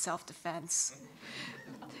Christian in self-defense.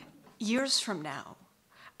 Years from now,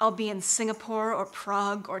 I'll be in Singapore or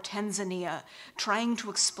Prague or Tanzania trying to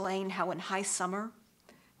explain how in high summer,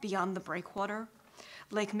 beyond the breakwater,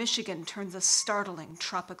 Lake Michigan turns a startling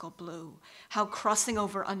tropical blue, how crossing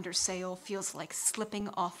over under sail feels like slipping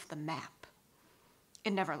off the map.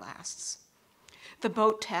 It never lasts. The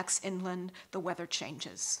boat tacks inland, the weather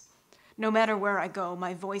changes. No matter where I go,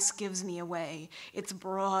 my voice gives me away, its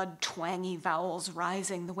broad, twangy vowels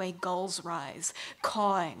rising the way gulls rise,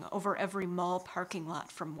 cawing over every mall parking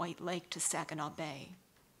lot from White Lake to Saginaw Bay.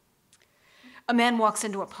 A man walks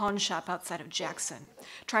into a pawn shop outside of Jackson,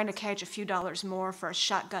 trying to catch a few dollars more for a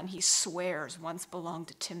shotgun he swears once belonged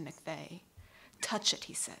to Tim McVeigh. Touch it,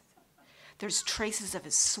 he said. There's traces of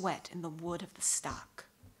his sweat in the wood of the stock.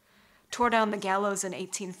 Tore down the gallows in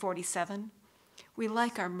 1847. We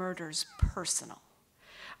like our murders personal,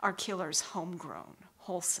 our killers homegrown,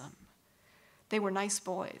 wholesome. They were nice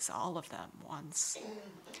boys, all of them, once.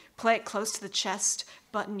 Play it close to the chest,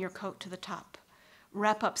 button your coat to the top.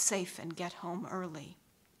 Wrap up safe and get home early.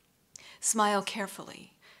 Smile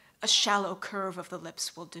carefully. A shallow curve of the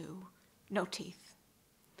lips will do. No teeth.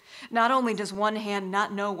 Not only does one hand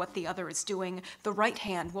not know what the other is doing, the right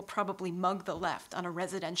hand will probably mug the left on a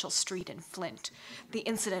residential street in Flint. The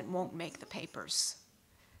incident won't make the papers.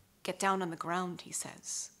 Get down on the ground, he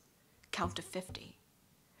says. Count to 50.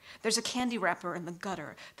 There's a candy wrapper in the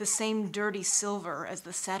gutter, the same dirty silver as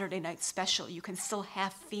the Saturday night special you can still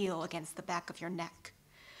half feel against the back of your neck.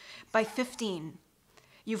 By 15,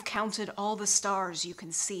 you've counted all the stars you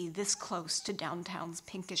can see this close to downtown's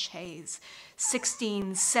pinkish haze.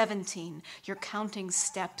 16, 17, you're counting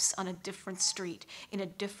steps on a different street in a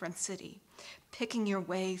different city, picking your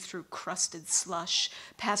way through crusted slush,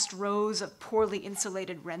 past rows of poorly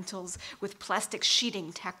insulated rentals with plastic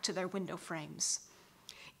sheeting tacked to their window frames.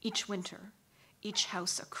 Each winter, each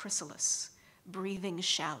house a chrysalis, breathing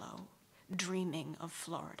shallow, dreaming of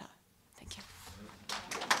Florida. Thank you.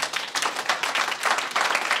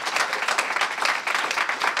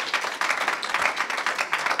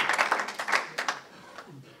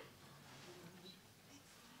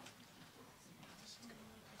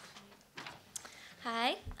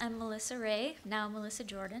 Hi, I'm Melissa Ray, now Melissa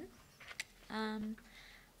Jordan.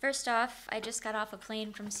 First off, I just got off a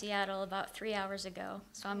plane from Seattle about 3 hours ago,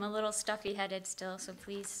 so I'm a little stuffy-headed still, so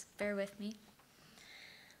please bear with me.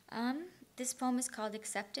 This poem is called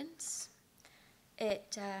Acceptance.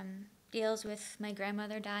 It deals with my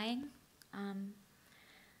grandmother dying.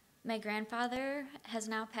 My grandfather has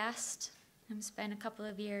now passed. It's been a couple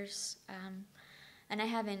of years, and I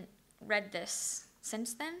haven't read this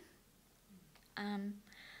since then.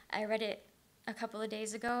 I read it a couple of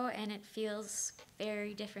days ago, and it feels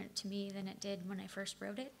very different to me than it did when I first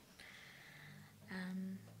wrote it.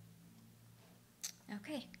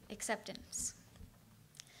 Okay, acceptance.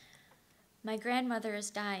 My grandmother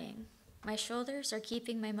is dying. My shoulders are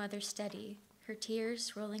keeping my mother steady, her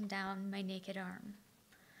tears rolling down my naked arm.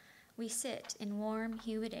 We sit in warm,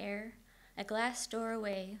 humid air, a glass door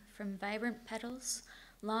away from vibrant petals,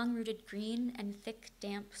 long-rooted green, and thick,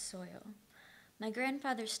 damp soil. My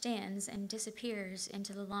grandfather stands and disappears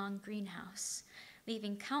into the long greenhouse,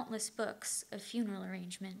 leaving countless books of funeral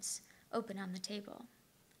arrangements open on the table.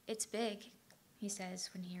 It's big, he says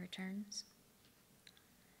when he returns.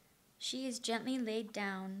 She is gently laid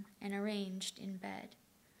down and arranged in bed.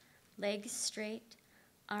 Legs straight,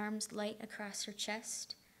 arms light across her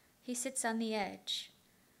chest. He sits on the edge,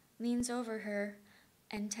 leans over her,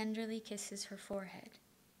 and tenderly kisses her forehead.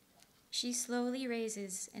 She slowly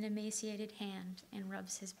raises an emaciated hand and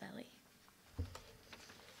rubs his belly.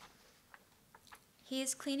 He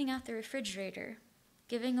is cleaning out the refrigerator,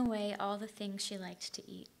 giving away all the things she liked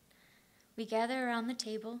to eat. We gather around the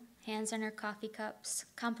table, hands on our coffee cups,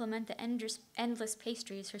 compliment the endless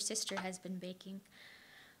pastries her sister has been baking.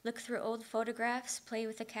 look through old photographs, play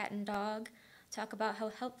with a cat and dog, talk about how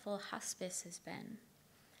helpful hospice has been.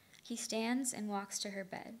 He stands and walks to her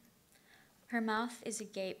bed. Her mouth is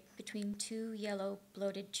agape between two yellow,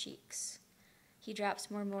 bloated cheeks. He drops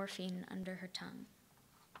more morphine under her tongue.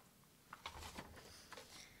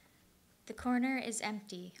 The corner is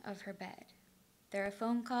empty of her bed. There are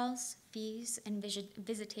phone calls, fees, and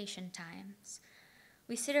visitation times.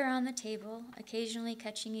 We sit around the table, occasionally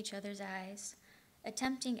catching each other's eyes,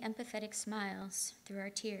 attempting empathetic smiles through our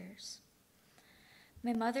tears.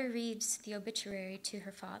 My mother reads the obituary to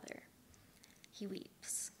her father. He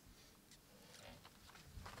weeps.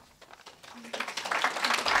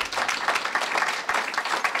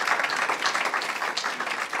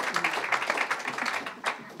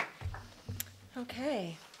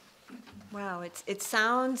 Okay. Wow, it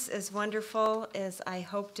sounds as wonderful as I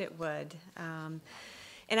hoped it would.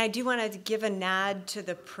 And I do want to give a nod to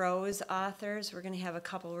the prose authors. We're going to have a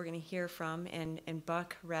couple we're going to hear from, and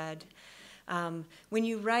Buck read. When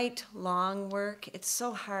you write long work, it's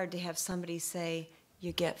so hard to have somebody say,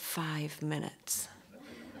 you get 5 minutes.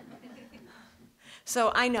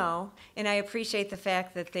 So I know, and I appreciate the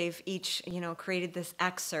fact that they've each, created this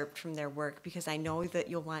excerpt from their work, because I know that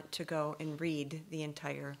you'll want to go and read the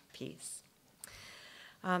entire piece.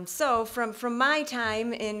 So from my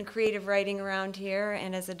time in creative writing around here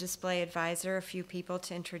and as a display advisor, a few people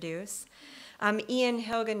to introduce. Ian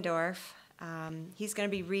Hilgendorf, he's going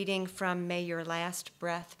to be reading from May Your Last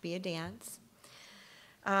Breath Be a Dance.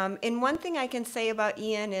 And one thing I can say about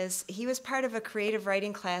Ian is he was part of a creative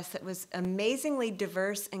writing class that was amazingly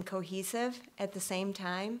diverse and cohesive at the same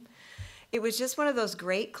time. It was just one of those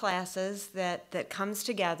great classes that comes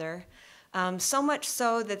together. So much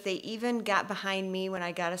so that they even got behind me when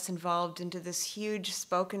I got us involved into this huge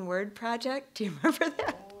spoken word project. Do you remember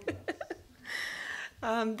that?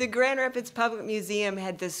 The Grand Rapids Public Museum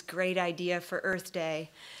had this great idea for Earth Day,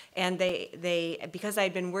 and they because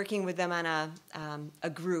I'd been working with them on a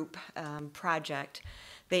group project,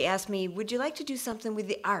 they asked me, would you like to do something with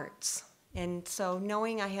the arts? And so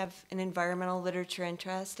knowing I have an environmental literature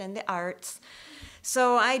interest and the arts,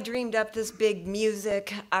 so I dreamed up this big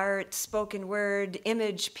music, art, spoken word,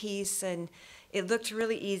 image piece, and it looked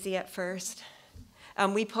really easy at first.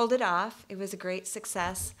 We pulled it off. It was a great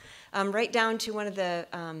success. Right down to one of the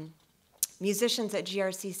musicians at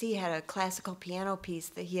GRCC had a classical piano piece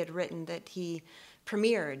that he had written that he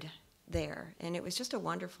premiered there, and it was just a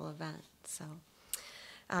wonderful event.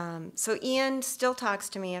 So Ian still talks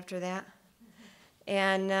to me after that.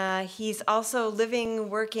 And he's also living,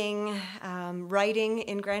 working, writing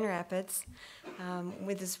in Grand Rapids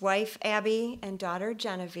with his wife, Abby, and daughter,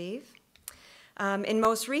 Genevieve. And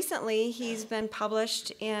most recently, he's been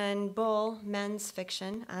published in Bull Men's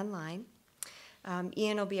Fiction online.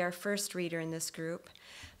 Ian will be our first reader in this group.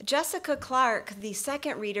 Jessica Clark, the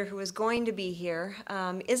second reader who is going to be here,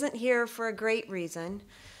 isn't here for a great reason.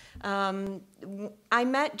 I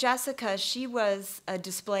met Jessica. She was a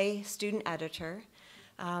display student editor.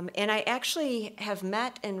 And I actually have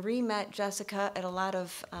met and re-met Jessica at a lot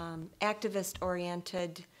of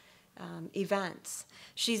activist-oriented events.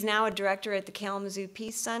 She's now a director at the Kalamazoo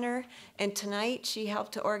Peace Center, and tonight she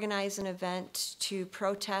helped to organize an event to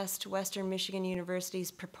protest Western Michigan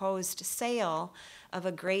University's proposed sale of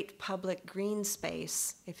a great public green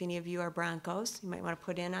space. If any of you are Broncos, you might want to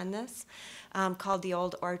put in on this, called the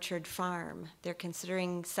Old Orchard Farm. They're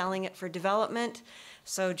considering selling it for development,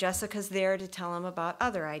 so Jessica's there to tell them about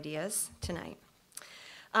other ideas tonight.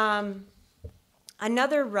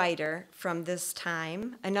 Another writer from this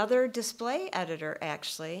time, another display editor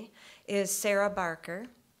actually, is Sarah Barker.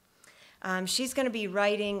 She's going to be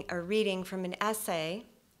reading from an essay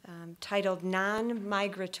titled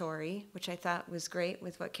Non-Migratory, which I thought was great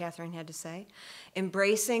with what Catherine had to say,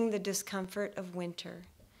 Embracing the Discomfort of Winter.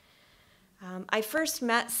 I first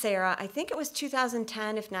met Sarah, I think it was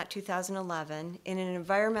 2010, if not 2011, in an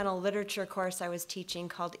environmental literature course I was teaching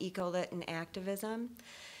called Ecolit and Activism.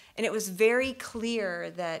 And it was very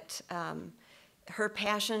clear that her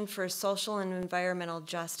passion for social and environmental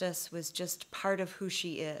justice was just part of who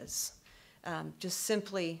she is, just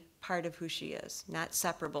simply part of who she is, not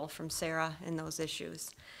separable from Sarah and those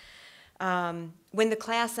issues. When the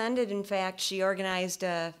class ended, in fact, she organized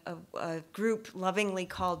a group lovingly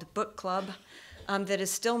called Book Club that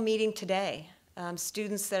is still meeting today.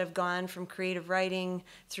 Students that have gone from creative writing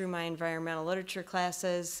through my environmental literature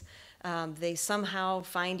classes, they somehow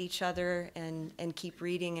find each other and keep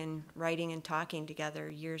reading and writing and talking together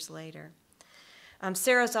years later.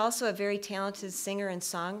 Sarah's also a very talented singer and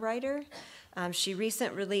songwriter. She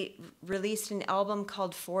recently released an album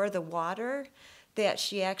called For the Water that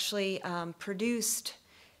she actually produced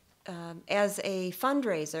as a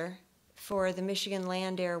fundraiser for the Michigan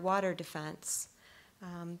Land Air Water Defense.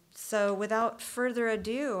 So without further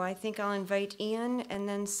ado, I think I'll invite Ian and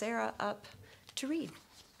then Sarah up to read.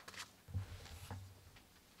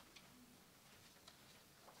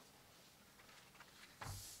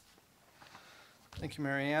 Thank you,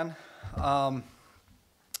 Mary Ann. One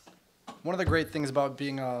of the great things about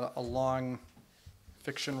being a long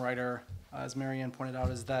fiction writer, as Mary Ann pointed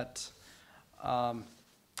out, is that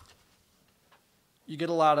you get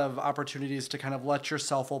a lot of opportunities to kind of let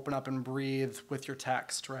yourself open up and breathe with your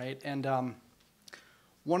text, right? And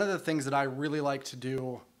one of the things that I really like to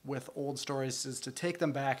do with old stories is to take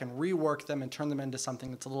them back and rework them and turn them into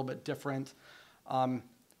something that's a little bit different.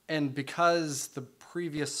 And because the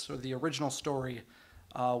previous, or the original story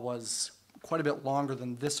was quite a bit longer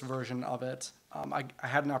than this version of it, I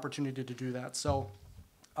had an opportunity to do that. So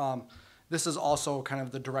this is also kind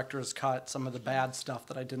of the director's cut. Some of the bad stuff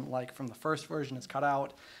that I didn't like from the first version is cut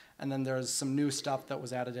out. And then there's some new stuff that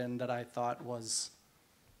was added in that I thought was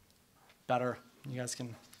better. You guys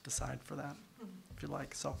can decide for that if you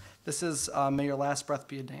like. So this is May Your Last Breath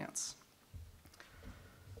Be a Dance.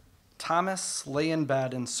 Thomas lay in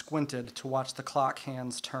bed and squinted to watch the clock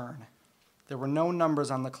hands turn. There were no numbers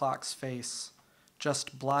on the clock's face,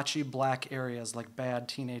 just blotchy black areas like bad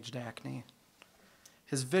teenage acne.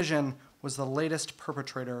 His vision was the latest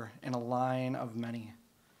perpetrator in a line of many.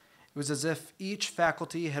 It was as if each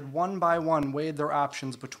faculty had one by one weighed their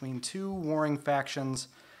options between two warring factions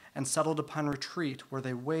and settled upon retreat, where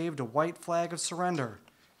they waved a white flag of surrender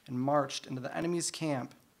and marched into the enemy's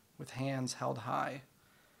camp with hands held high.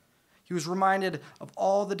 He was reminded of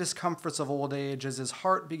all the discomforts of old age as his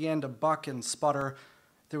heart began to buck and sputter.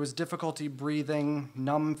 There was difficulty breathing,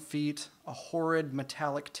 numb feet, a horrid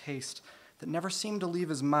metallic taste that never seemed to leave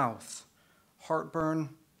his mouth. Heartburn,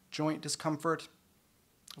 joint discomfort.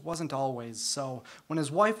 It wasn't always so. When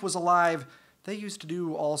his wife was alive, they used to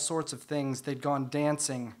do all sorts of things. They'd gone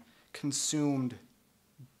dancing, consumed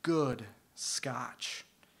good scotch.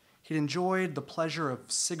 He'd enjoyed the pleasure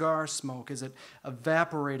of cigar smoke as it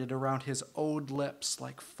evaporated around his owed lips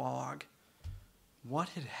like fog. What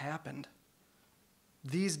had happened?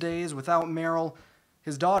 These days, without Merrill,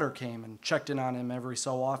 his daughter came and checked in on him every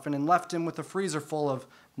so often and left him with a freezer full of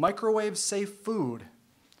microwave-safe food.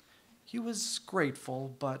 He was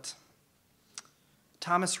grateful, but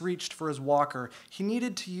Thomas reached for his walker. He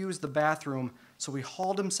needed to use the bathroom, so he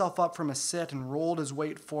hauled himself up from a sit and rolled his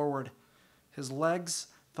weight forward. His legs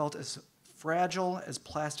felt as fragile as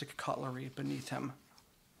plastic cutlery beneath him.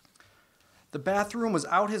 The bathroom was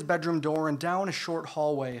out his bedroom door and down a short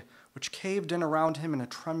hallway, which caved in around him in a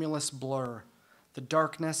tremulous blur, the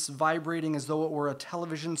darkness vibrating as though it were a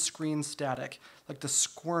television screen static, like the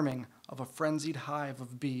squirming of a frenzied hive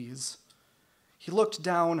of bees. He looked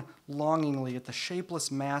down longingly at the shapeless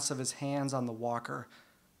mass of his hands on the walker.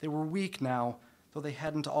 They were weak now, though they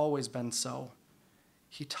hadn't always been so.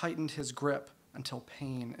 He tightened his grip until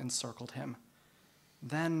pain encircled him.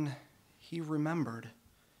 Then he remembered.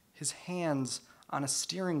 His hands on a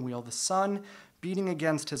steering wheel, the sun beating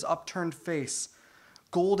against his upturned face,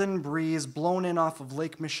 golden breeze blown in off of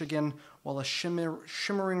Lake Michigan, while a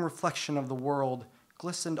shimmering reflection of the world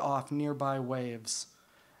glistened off nearby waves.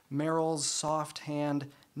 Merrill's soft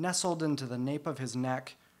hand nestled into the nape of his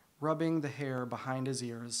neck, rubbing the hair behind his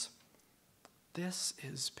ears. "This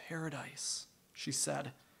is paradise," she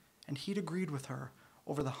said, and he'd agreed with her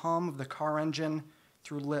over the hum of the car engine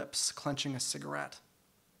through lips clenching a cigarette.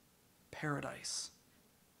 Paradise.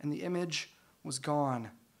 And the image was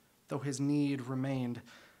gone, though his need remained.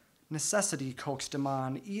 Necessity coaxed him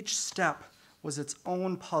on. Each step was its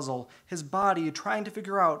own puzzle, his body trying to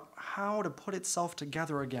figure out how to put itself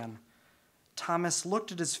together again. Thomas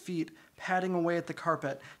looked at his feet, padding away at the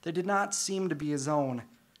carpet. They did not seem to be his own.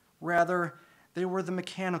 Rather, they were the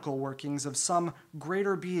mechanical workings of some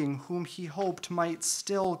greater being whom he hoped might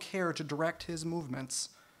still care to direct his movements.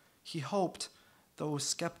 He hoped, though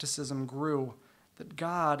skepticism grew, that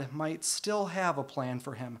God might still have a plan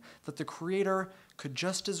for him, that the Creator could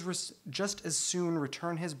just as soon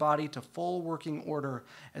return his body to full working order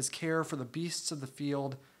as care for the beasts of the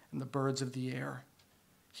field and the birds of the air.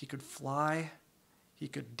 He could fly, he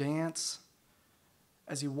could dance.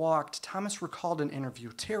 As he walked, Thomas recalled an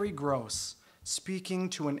interview, Terry Gross, speaking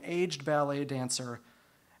to an aged ballet dancer,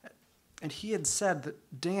 and he had said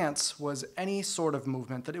that dance was any sort of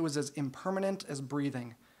movement, that it was as impermanent as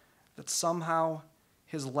breathing, that somehow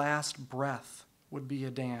his last breath would be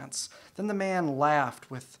a dance. Then the man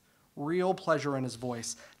laughed with real pleasure in his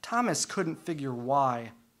voice. Thomas couldn't figure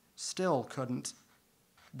why, still couldn't.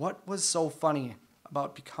 What was so funny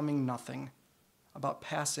about becoming nothing, about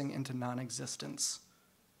passing into non-existence.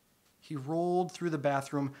 He rolled through the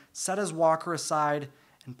bathroom, set his walker aside,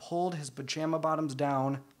 and pulled his pajama bottoms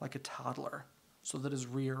down like a toddler so that his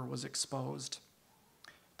rear was exposed.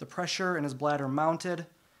 The pressure in his bladder mounted,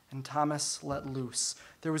 and Thomas let loose.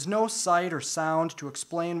 There was no sight or sound to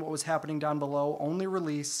explain what was happening down below, only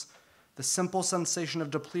release, the simple sensation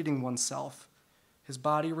of depleting oneself. His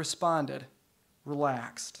body responded,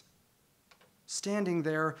 relaxed. Standing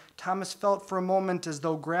there, Thomas felt for a moment as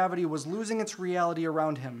though gravity was losing its reality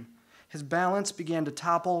around him. His balance began to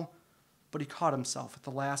topple, but he caught himself at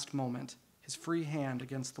the last moment, his free hand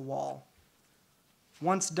against the wall.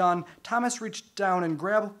 Once done, Thomas reached down and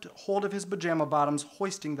grabbed hold of his pajama bottoms,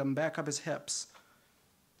 hoisting them back up his hips.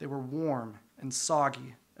 They were warm and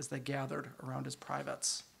soggy as they gathered around his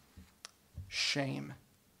privates. Shame.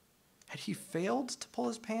 Had he failed to pull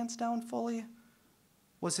his pants down fully?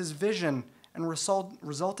 Was his vision and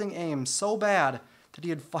resulting aim so bad that he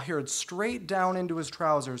had fired straight down into his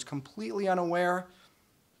trousers, completely unaware?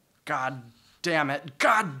 God damn it!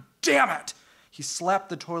 God damn it! He slapped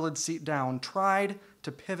the toilet seat down, tried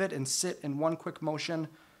to pivot and sit in one quick motion,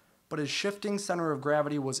 but his shifting center of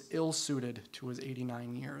gravity was ill-suited to his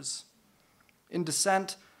 89 years. In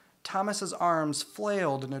descent, Thomas's arms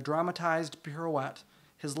flailed in a dramatized pirouette.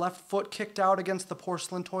 His left foot kicked out against the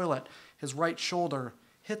porcelain toilet. His right shoulder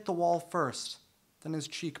hit the wall first, then his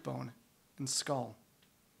cheekbone and skull.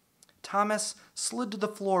 Thomas slid to the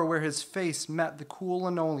floor where his face met the cool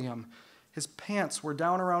linoleum. His pants were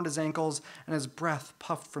down around his ankles, and his breath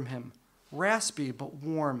puffed from him, raspy but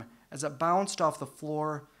warm, as it bounced off the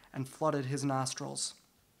floor and flooded his nostrils.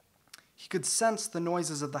 He could sense the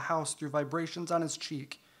noises of the house through vibrations on his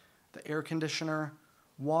cheek, the air conditioner,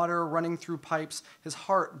 water running through pipes, his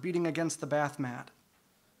heart beating against the bath mat.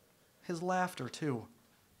 His laughter, too.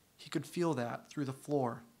 He could feel that through the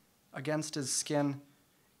floor, against his skin,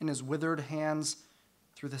 in his withered hands,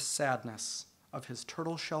 through the sadness of his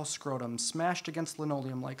turtle shell scrotum smashed against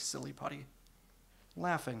linoleum like silly putty.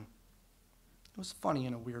 Laughing. It was funny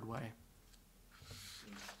in a weird way.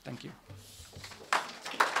 Thank you.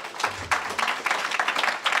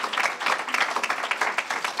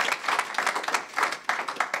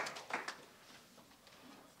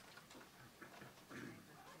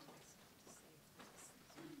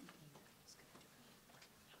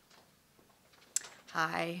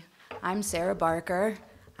 Hi, I'm Sarah Barker.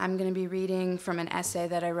 I'm going to be reading from an essay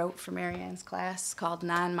that I wrote for Marianne's class called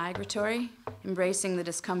Non-Migratory, Embracing the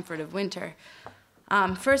Discomfort of Winter.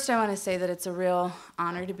 First, I want to say that it's a real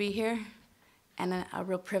honor to be here and a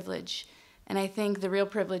real privilege. And I think the real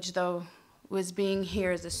privilege, though, was being here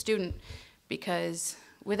as a student, because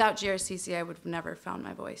without GRCC, I would have never found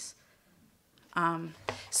my voice.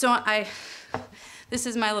 This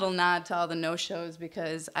is my little nod to all the no-shows,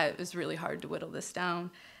 because it was really hard to whittle this down.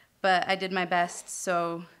 But I did my best,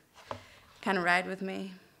 so kind of ride with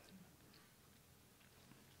me.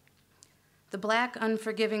 The black,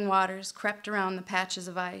 unforgiving waters crept around the patches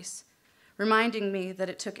of ice, reminding me that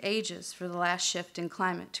it took ages for the last shift in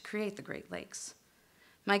climate to create the Great Lakes.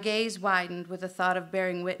 My gaze widened with the thought of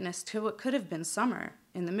bearing witness to what could have been summer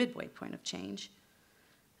in the midway point of change.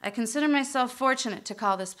 I consider myself fortunate to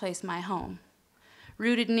call this place my home,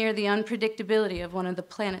 rooted near the unpredictability of one of the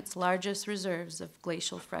planet's largest reserves of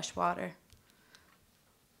glacial fresh water.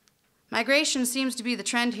 Migration seems to be the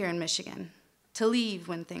trend here in Michigan, to leave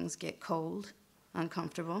when things get cold,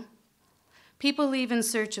 uncomfortable. People leave in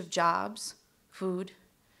search of jobs, food,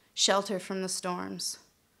 shelter from the storms,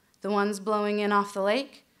 the ones blowing in off the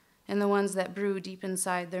lake and the ones that brew deep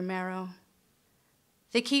inside their marrow.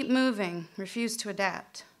 They keep moving, refuse to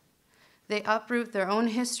adapt. They uproot their own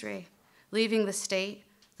history, leaving the state,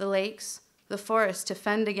 the lakes, the forest to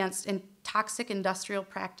fend against toxic industrial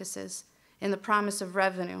practices in the promise of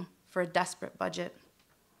revenue for a desperate budget.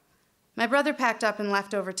 My brother packed up and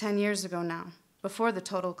left over 10 years ago now, before the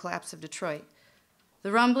total collapse of Detroit.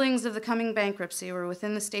 The rumblings of the coming bankruptcy were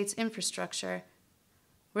within the state's infrastructure.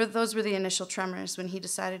 Those were the initial tremors when he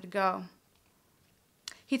decided to go.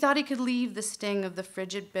 He thought he could leave the sting of the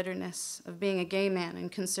frigid bitterness of being a gay man in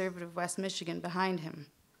conservative West Michigan behind him.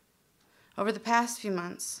 Over the past few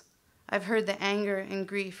months, I've heard the anger and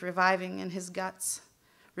grief reviving in his guts,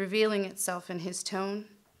 revealing itself in his tone,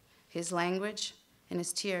 his language, and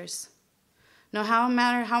his tears. No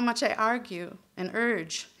matter how much I argue and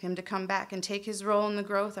urge him to come back and take his role in the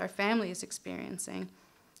growth our family is experiencing,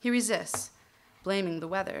 he resists, blaming the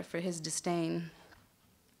weather for his disdain.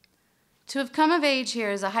 To have come of age here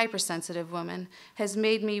as a hypersensitive woman has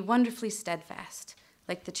made me wonderfully steadfast,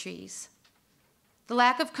 like the trees. The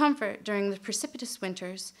lack of comfort during the precipitous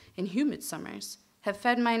winters and humid summers have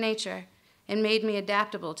fed my nature and made me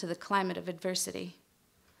adaptable to the climate of adversity.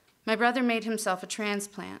 My brother made himself a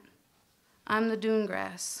transplant. I'm the dune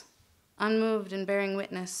grass, unmoved and bearing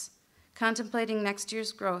witness, contemplating next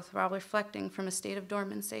year's growth while reflecting from a state of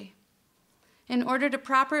dormancy. In order to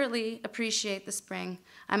properly appreciate the spring,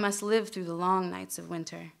 I must live through the long nights of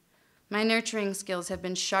winter. My nurturing skills have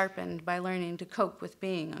been sharpened by learning to cope with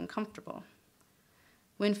being uncomfortable.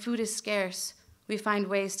 When food is scarce, we find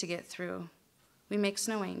ways to get through. We make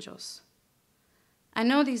snow angels. I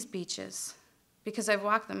know these beaches because I've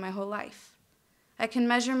walked them my whole life. I can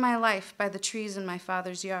measure my life by the trees in my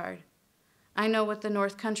father's yard. I know what the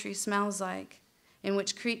North Country smells like, in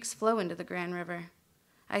which creeks flow into the Grand River.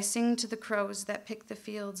 I sing to the crows that pick the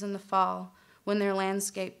fields in the fall when their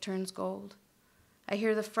landscape turns gold. I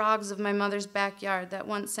hear the frogs of my mother's backyard that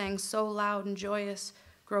once sang so loud and joyous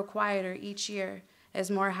grow quieter each year as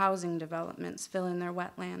more housing developments fill in their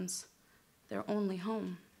wetlands, their only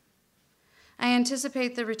home. I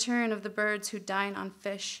anticipate the return of the birds who dine on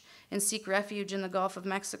fish and seek refuge in the Gulf of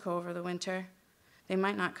Mexico over the winter. They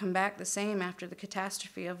might not come back the same after the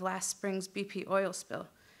catastrophe of last spring's BP oil spill,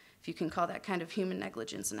 if you can call that kind of human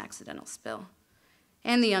negligence an accidental spill,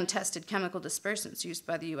 and the untested chemical dispersants used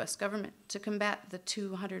by the U.S. government to combat the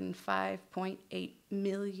 205.8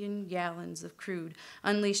 million gallons of crude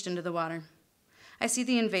unleashed into the water. I see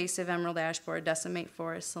the invasive emerald ash borer decimate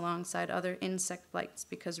forests alongside other insect blights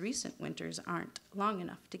because recent winters aren't long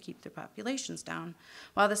enough to keep their populations down.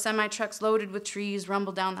 While the semi-trucks loaded with trees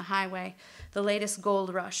rumble down the highway, the latest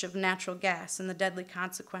gold rush of natural gas and the deadly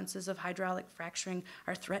consequences of hydraulic fracturing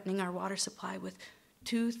are threatening our water supply with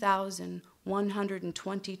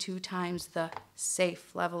 2,122 times the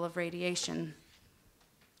safe level of radiation.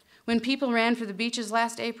 When people ran for the beaches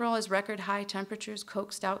last April as record high temperatures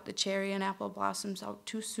coaxed out the cherry and apple blossoms out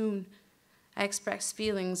too soon, I expressed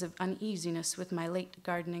feelings of uneasiness with my late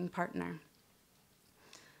gardening partner.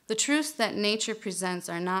 The truths that nature presents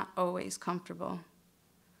are not always comfortable.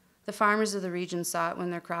 The farmers of the region saw it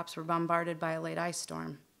when their crops were bombarded by a late ice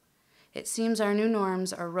storm. It seems our new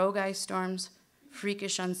norms are rogue ice storms,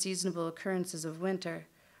 freakish unseasonable occurrences of winter,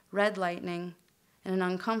 red lightning, and an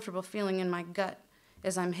uncomfortable feeling in my gut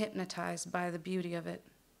as I'm hypnotized by the beauty of it.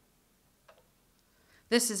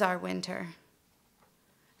 This is our winter.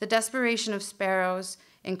 The desperation of sparrows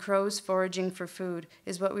and crows foraging for food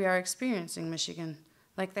is what we are experiencing in Michigan,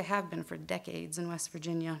 like they have been for decades in West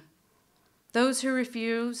Virginia. Those who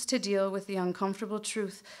refuse to deal with the uncomfortable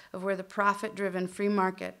truth of where the profit-driven free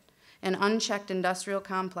market and unchecked industrial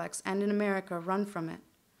complex end in America run from it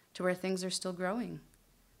to where things are still growing.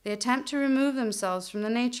 They attempt to remove themselves from the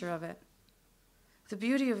nature of it. The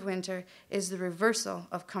beauty of winter is the reversal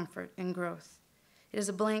of comfort and growth. It is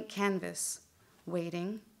a blank canvas,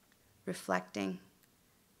 waiting, reflecting,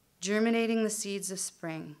 germinating the seeds of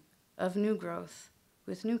spring, of new growth,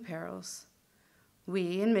 with new perils.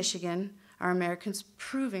 We, in Michigan, are Americans'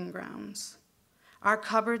 proving grounds. Our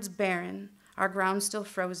cupboards barren, our ground still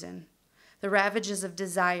frozen. The ravages of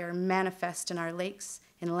desire manifest in our lakes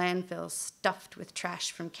and landfills stuffed with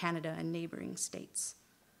trash from Canada and neighboring states.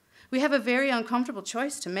 We have a very uncomfortable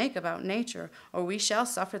choice to make about nature, or we shall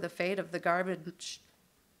suffer the fate of the garbage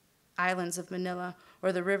islands of Manila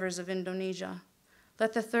or the rivers of Indonesia.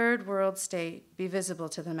 Let the third world state be visible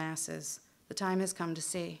to the masses. The time has come to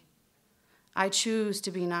see. I choose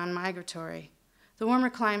to be non-migratory. The warmer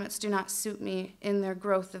climates do not suit me in their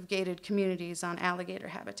growth of gated communities on alligator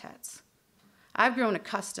habitats. I've grown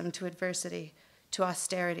accustomed to adversity, to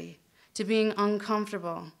austerity, to being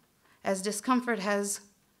uncomfortable, as discomfort has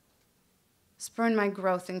spurned my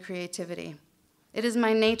growth and creativity. It is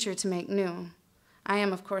my nature to make new. I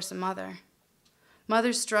am, of course, a mother.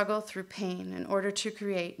 Mothers struggle through pain in order to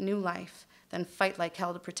create new life, then fight like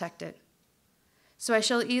hell to protect it. So I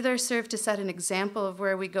shall either serve to set an example of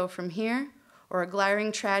where we go from here, or a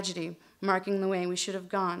glaring tragedy marking the way we should have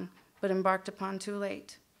gone, but embarked upon too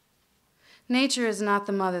late. Nature is not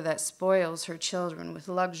the mother that spoils her children with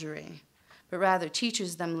luxury, but rather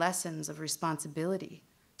teaches them lessons of responsibility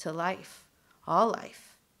to life. All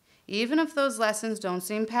life, even if those lessons don't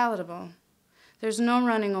seem palatable. There's no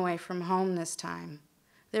running away from home this time.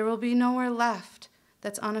 There will be nowhere left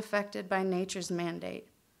that's unaffected by nature's mandate.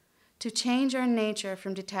 To change our nature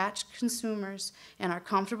from detached consumers in our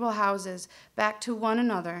comfortable houses back to one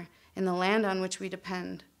another in the land on which we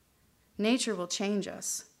depend. Nature will change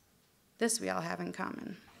us. This we all have in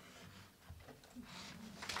common.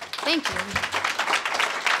 Thank you.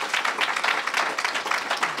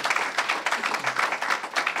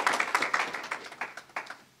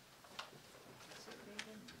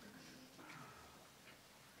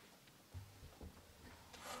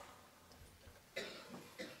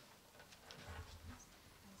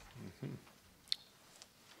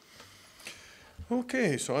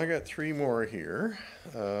 Okay, so I got three more here.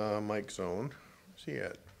 Mike Zone, where's he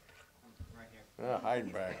at? Right here.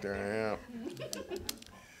 Hiding back there, yeah.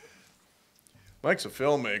 Mike's a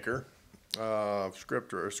filmmaker,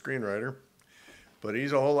 scripter, a screenwriter, but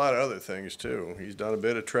he's a whole lot of other things too. He's done a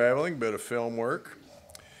bit of traveling, bit of film work.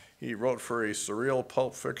 He wrote for a surreal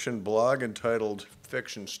pulp fiction blog entitled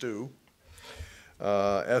Fiction Stew,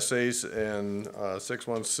 essays in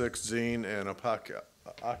 616 Zine and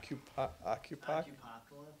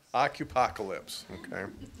Occupocalypse. Okay.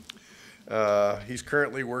 He's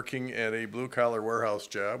currently working at a blue-collar warehouse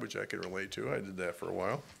job, which I can relate to. I did that for a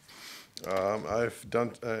while.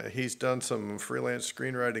 He's done some freelance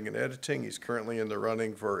screenwriting and editing. He's currently in the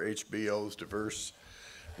running for HBO's diverse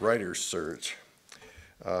writers search.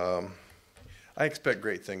 I expect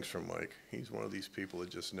great things from Mike. He's one of these people that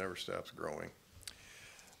just never stops growing.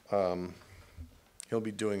 He'll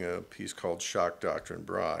be doing a piece called Shock Doctrine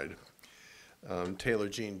Bride. Taylor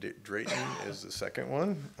Jean Drayton is the second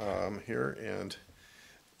one here, and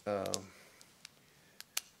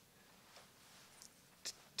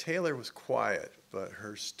Taylor was quiet, but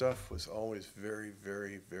her stuff was always very,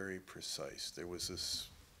 very, very precise. There was this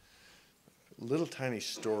little tiny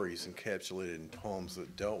stories encapsulated in poems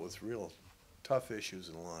that dealt with real tough issues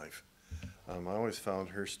in life. I always found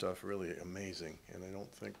her stuff really amazing, and I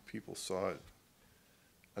don't think people saw it,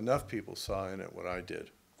 enough people saw in it what I did.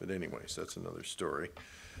 But anyways, that's another story.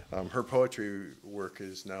 Her poetry work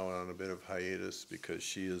is now on a bit of hiatus because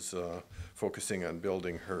she is focusing on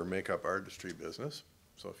building her makeup artistry business.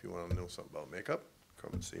 So if you want to know something about makeup,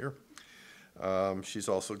 come and see her. She's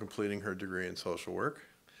also completing her degree in social work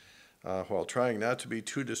while trying not to be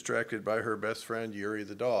too distracted by her best friend, Yuri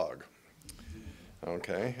the dog.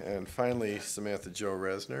 Okay, and finally, Samantha Jo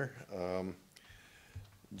Resner.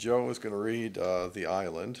 Jo is going to read The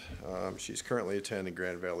Island. She's currently attending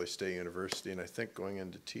Grand Valley State University and I think going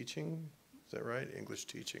into teaching. Is that right? English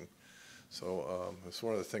teaching. So it's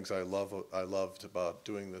one of the things I loved about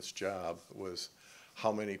doing this job was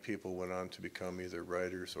how many people went on to become either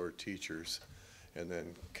writers or teachers and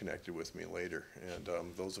then connected with me later. And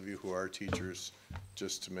those of you who are teachers,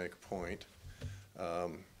 just to make a point,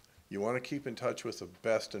 you want to keep in touch with the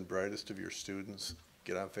best and brightest of your students.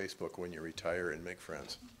 Get on Facebook when you retire and make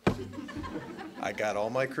friends. I got all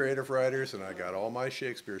my creative writers and I got all my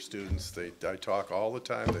Shakespeare students. I talk all the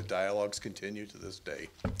time. The dialogues continue to this day.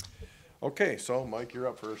 Okay, so Mike, you're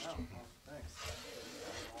up first. Oh, thanks.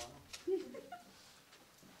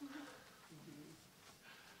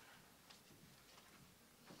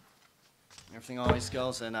 Everything always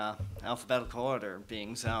goes in alphabetical order.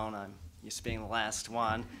 Being Zone, I'm used to being the last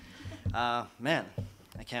one. Man,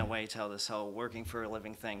 I can't wait till this whole working for a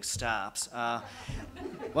living thing stops.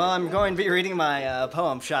 Well, I'm going to be reading my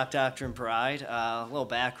poem, Shock Doctrine Bride. A little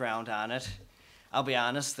background on it. I'll be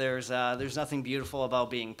honest, there's nothing beautiful about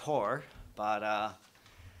being poor, but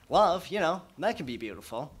love, you know, that can be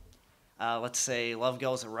beautiful. Let's say love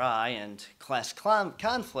goes awry and class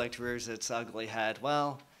conflict rears its ugly head.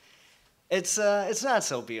 Well, it's not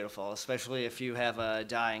so beautiful, especially if you have a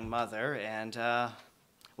dying mother, and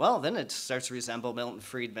well, then it starts to resemble Milton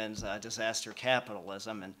Friedman's disaster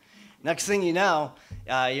capitalism, and next thing you know,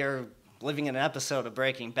 you're living in an episode of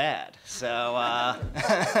Breaking Bad. So,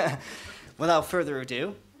 without further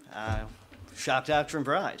ado, Shock Doctrine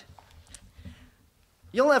Bride.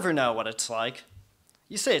 You'll never know what it's like.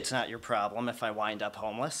 You say it's not your problem if I wind up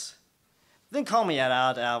homeless. Then call me at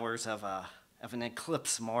odd hours of an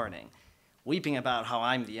eclipse morning, weeping about how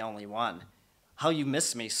I'm the only one, how you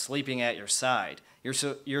miss me sleeping at your side.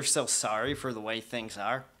 You're so sorry for the way things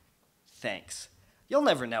are. Thanks. You'll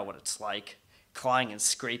never know what it's like, clawing and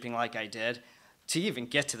scraping like I did, to even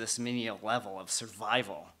get to this menial level of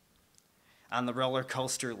survival. On the roller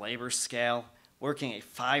coaster labor scale, working a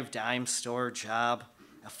 5-dime store job,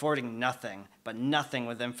 affording nothing but nothing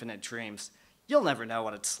with infinite dreams. You'll never know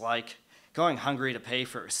what it's like, going hungry to pay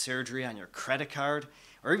for a surgery on your credit card,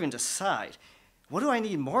 or even decide, what do I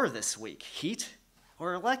need more this week, heat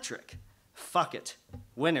or electric? Fuck it.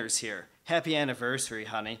 Winter's here. Happy anniversary,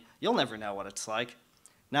 honey. You'll never know what it's like.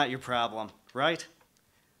 Not your problem, right?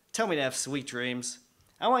 Tell me to have sweet dreams.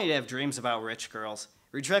 I want you to have dreams about rich girls,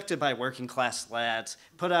 rejected by working class lads,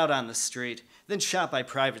 put out on the street, then shot by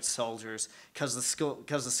private soldiers because the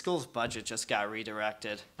school's budget just got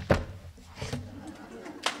redirected.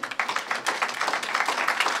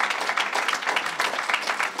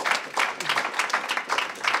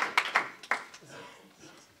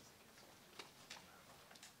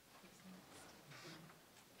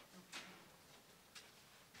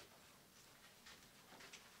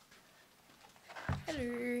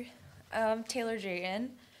 Hello, Taylor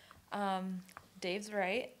Drayton. Dave's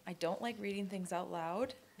right. I don't like reading things out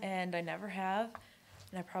loud, and I never have,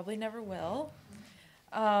 and I probably never will.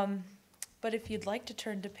 But if you'd like to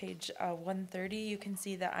turn to page 130, you can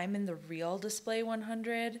see that I'm in the real display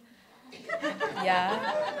 100.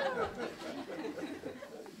 Yeah.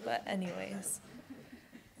 But anyways,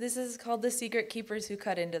 this is called The Secret Keepers Who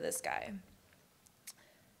Cut into the Sky.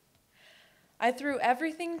 I threw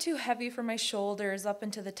everything too heavy for my shoulders up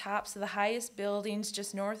into the tops of the highest buildings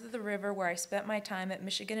just north of the river where I spent my time at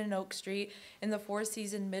Michigan and Oak Street in the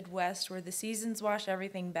four-season Midwest where the seasons wash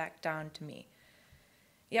everything back down to me.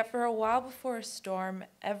 Yet for a while before a storm,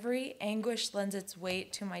 every anguish lends its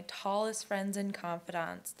weight to my tallest friends and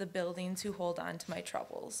confidants, the buildings who hold on to my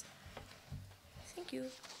troubles. Thank you.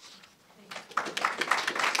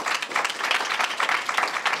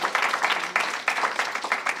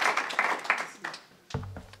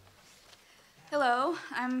 Hello,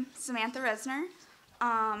 I'm Samantha Resner,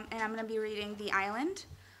 and I'm going to be reading The Island.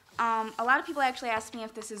 A lot of people actually ask me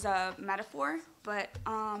if this is a metaphor, but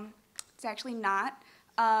it's actually not.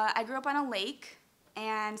 I grew up on a lake,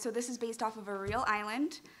 and so this is based off of a real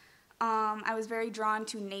island. I was very drawn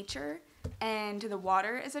to nature and to the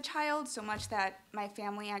water as a child, so much that my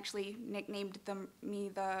family actually nicknamed me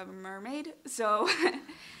the mermaid. So,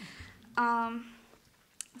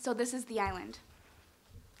 so this is the island.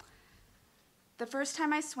 The first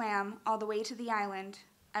time I swam all the way to the island,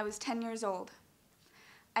 I was 10 years old.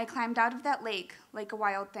 I climbed out of that lake like a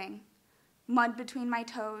wild thing, mud between my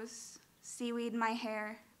toes, seaweed in my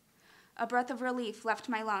hair. A breath of relief left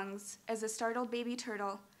my lungs as a startled baby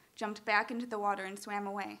turtle jumped back into the water and swam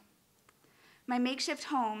away. My makeshift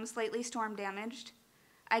home slightly storm damaged.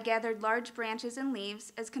 I gathered large branches and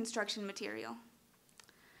leaves as construction material.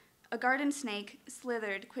 A garden snake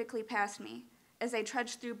slithered quickly past me as I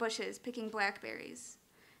trudged through bushes picking blackberries.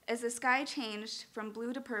 As the sky changed from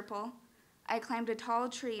blue to purple, I climbed a tall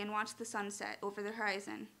tree and watched the sunset over the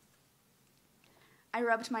horizon. I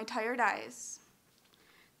rubbed my tired eyes.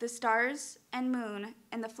 The stars and moon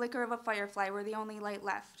and the flicker of a firefly were the only light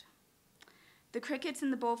left. The crickets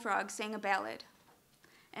and the bullfrogs sang a ballad,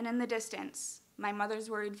 and in the distance, my mother's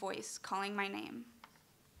worried voice calling my name.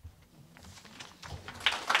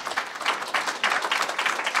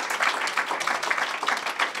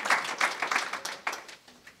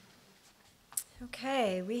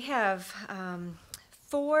 Okay, we have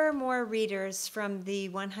 4 more readers from the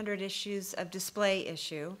 100 Issues of Display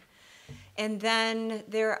issue. And then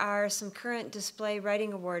there are some current Display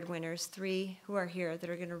Writing Award winners, 3 who are here that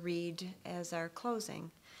are going to read as our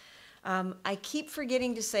closing. I keep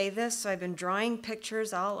forgetting to say this, so I've been drawing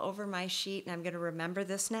pictures all over my sheet, and I'm going to remember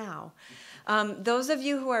this now. Those of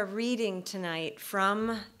you who are reading tonight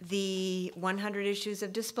from the 100 Issues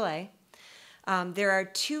of Display, there are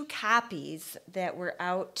 2 copies that were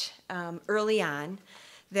out early on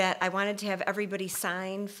that I wanted to have everybody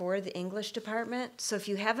sign for the English department. So if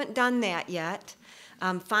you haven't done that yet,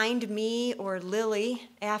 find me or Lily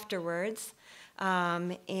afterwards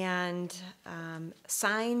and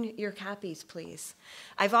sign your copies, please.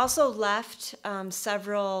 I've also left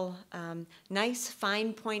several nice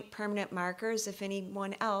fine point permanent markers if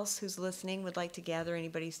anyone else who's listening would like to gather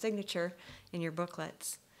anybody's signature in your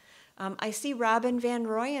booklets. I see Robin Van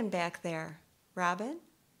Royen back there. Robin?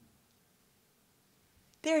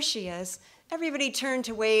 There she is. Everybody turn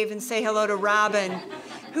to wave and say hello to Robin,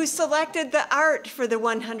 who selected the art for the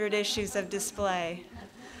 100 Issues of Display.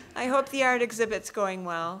 I hope the art exhibit's going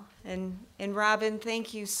well. And Robin,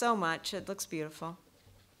 thank you so much. It looks beautiful.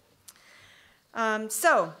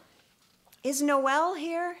 So, is Noelle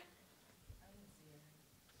here?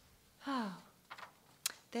 Oh,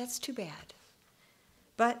 that's too bad.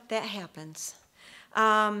 But that happens.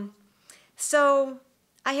 So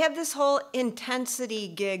I have this whole intensity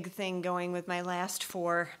gig thing going with my last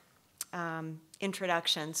 4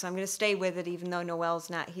 introductions. So I'm going to stay with it even though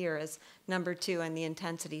Noelle's not here as number 2 on the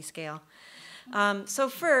intensity scale. So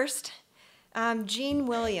first, Jean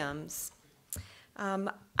Williams.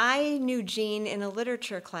 I knew Jean in a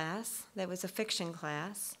literature class that was a fiction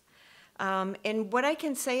class. And what I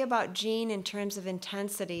can say about Jean in terms of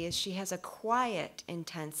intensity is she has a quiet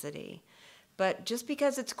intensity. But just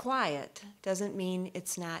because it's quiet doesn't mean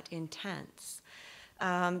it's not intense.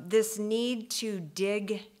 This need to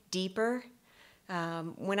dig deeper.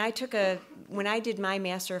 When I did my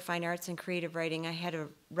Master of Fine Arts in Creative Writing, I had a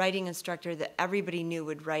writing instructor that everybody knew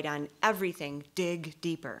would write on everything, dig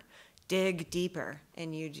deeper,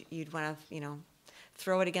 and you'd want to,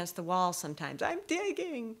 throw it against the wall sometimes. I'm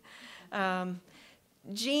digging.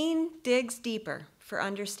 Jean digs deeper for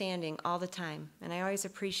understanding all the time, and I always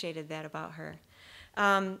appreciated that about her.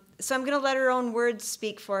 So I'm going to let her own words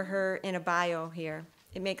speak for her in a bio here.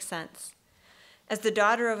 It makes sense. As the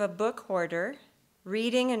daughter of a book hoarder,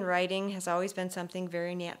 reading and writing has always been something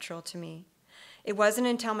very natural to me. It wasn't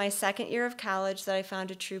until my second year of college that I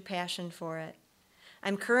found a true passion for it.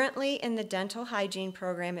 I'm currently in the dental hygiene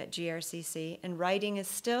program at GRCC, and writing is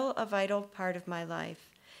still a vital part of my life.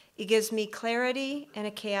 It gives me clarity in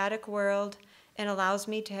a chaotic world and allows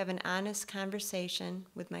me to have an honest conversation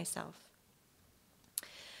with myself.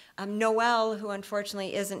 Noelle, who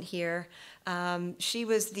unfortunately isn't here, she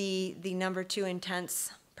was the number 2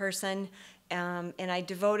 intense person, and I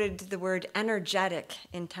devoted the word energetic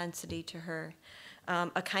intensity to her,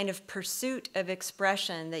 a kind of pursuit of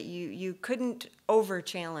expression that you couldn't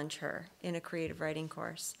over-challenge her in a creative writing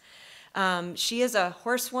course. She is a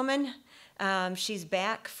horsewoman. She's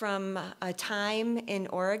back from a time in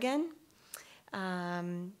Oregon.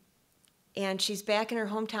 And she's back in her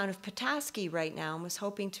hometown of Petoskey right now and was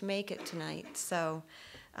hoping to make it tonight. So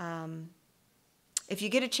if you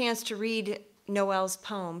get a chance to read Noelle's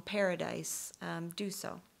poem, Paradise, do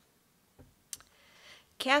so.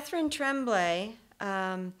 Catherine Tremblay,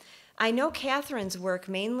 I know Catherine's work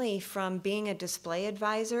mainly from being a display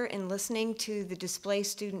advisor and listening to the display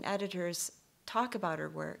student editors talk about her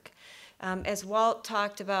work. As Walt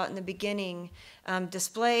talked about in the beginning,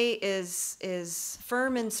 display is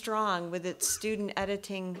firm and strong with its student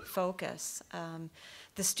editing focus.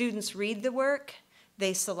 The students read the work,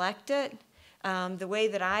 they select it. The way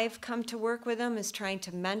that I've come to work with them is trying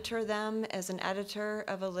to mentor them as an editor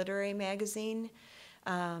of a literary magazine.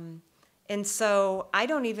 And so I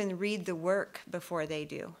don't even read the work before they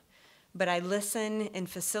do, but I listen and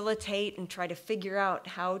facilitate and try to figure out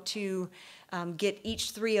how to get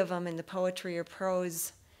each 3 of them in the poetry or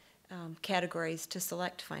prose categories to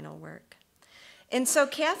select final work. And so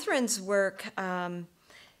Catherine's work,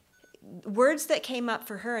 words that came up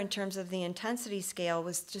for her in terms of the intensity scale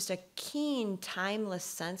was just a keen, timeless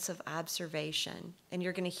sense of observation. And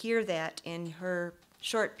you're going to hear that in her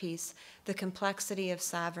short piece, The Complexity of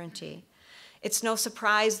Sovereignty. It's no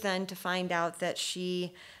surprise then to find out that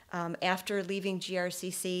she, after leaving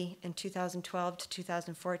GRCC in 2012 to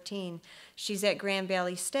 2014, she's at Grand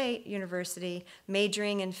Valley State University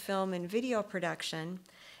majoring in film and video production,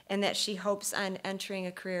 and that she hopes on entering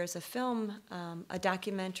a career as a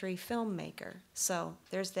documentary filmmaker. So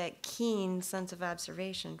there's that keen sense of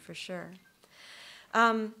observation for sure.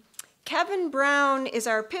 Kevin Brown is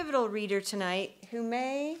our pivotal reader tonight, who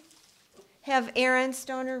may have Aaron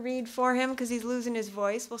Stoner read for him because he's losing his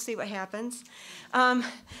voice. We'll see what happens.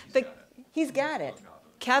 But he's got it.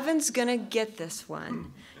 Kevin's going to get this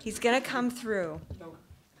one. He's going to come through.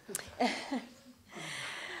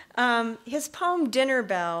 His poem, Dinner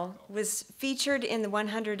Bell, was featured in the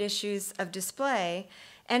 100 issues of Display,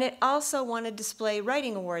 and it also won a Display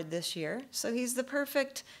Writing Award this year. So he's the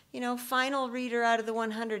perfect, final reader out of the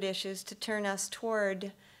 100 issues to turn us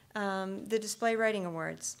toward the Display Writing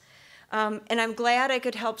Awards. And I'm glad I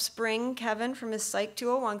could help spring Kevin from his Psych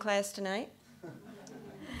 201 class tonight.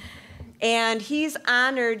 And he's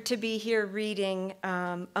honored to be here reading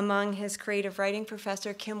among his creative writing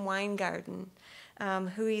professor, Kim Weingarten,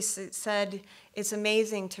 who he said it's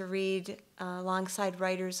amazing to read alongside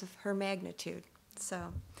writers of her magnitude.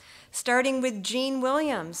 So, starting with Jean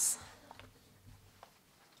Williams.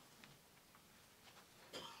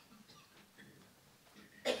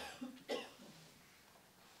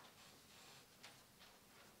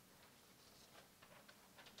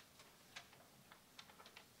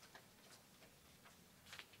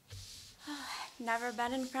 Never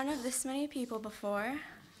been in front of this many people before.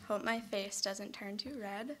 Hope my face doesn't turn too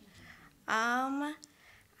red.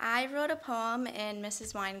 I wrote a poem in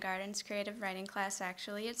Mrs. Weingarten's creative writing class,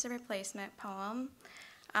 actually. It's a replacement poem.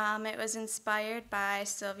 It was inspired by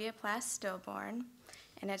Sylvia Plath Stillborn,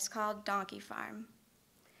 and it's called Donkey Farm.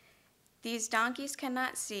 These donkeys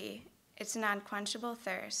cannot see. It's an unquenchable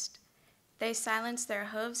thirst. They silenced their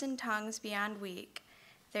hooves and tongues beyond weak.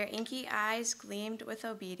 Their inky eyes gleamed with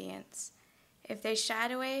obedience. If they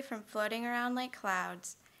shied away from floating around like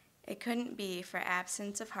clouds, it couldn't be for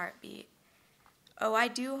absence of heartbeat. Oh, I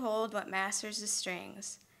do hold what masters the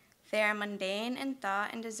strings. They are mundane in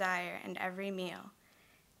thought and desire and every meal.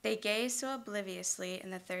 They gaze so obliviously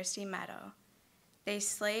in the thirsty meadow. They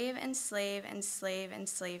slave and slave and slave and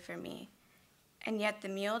slave for me. And yet the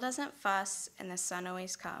mule doesn't fuss and the sun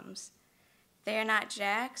always comes. They are not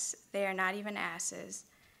jacks, they are not even asses,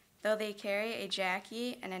 though they carry a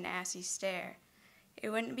jacky and an assy stare. It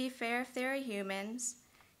wouldn't be fair if they were humans,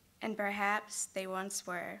 and perhaps they once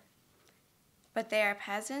were. But they are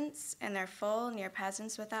peasants, and they're full near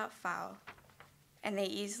peasants without fowl, and they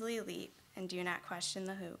easily leap and do not question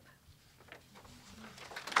the hoop.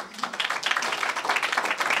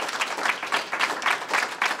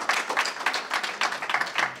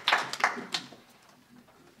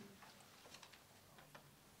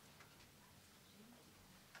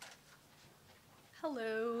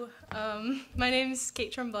 Hello, my name is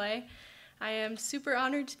Kate Tremblay. I am super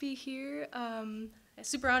honored to be here.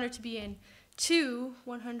 Super honored to be in 2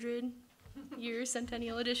 100-year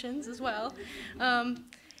centennial editions as well.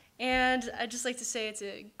 And I'd just like to say it's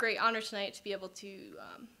a great honor tonight to be able to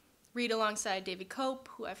read alongside David Cope,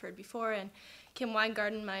 who I've heard before, and Kim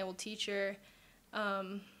Weingarten, my old teacher.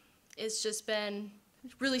 It's just been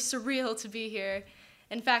really surreal to be here.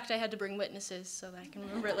 In fact, I had to bring witnesses so that I can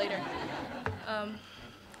remember it later.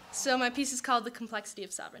 So my piece is called The Complexity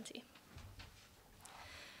of Sovereignty.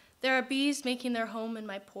 There are bees making their home in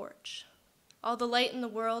my porch. All the light in the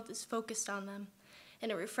world is focused on them,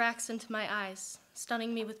 and it refracts into my eyes,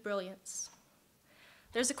 stunning me with brilliance.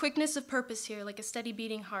 There's a quickness of purpose here, like a steady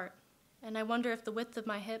beating heart, and I wonder if the width of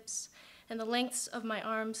my hips and the lengths of my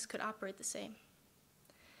arms could operate the same.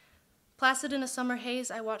 Placid in a summer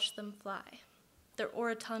haze, I watch them fly. Their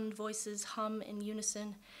orotund voices hum in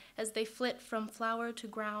unison as they flit from flower to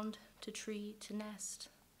ground to tree to nest.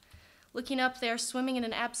 Looking up, they are swimming in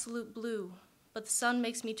an absolute blue, but the sun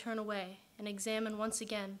makes me turn away and examine once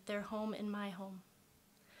again their home in my home.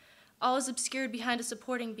 All is obscured behind a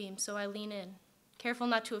supporting beam, so I lean in, careful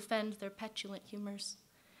not to offend their petulant humors.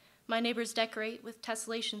 My neighbors decorate with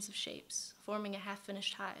tessellations of shapes, forming a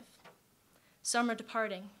half-finished hive. Some are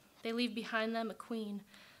departing. They leave behind them a queen,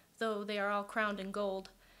 though they are all crowned in gold,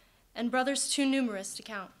 and brothers too numerous to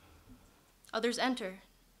count. Others enter,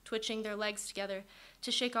 twitching their legs together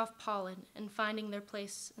to shake off pollen and finding their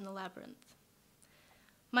place in the labyrinth.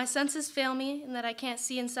 My senses fail me in that I can't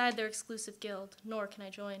see inside their exclusive guild, nor can I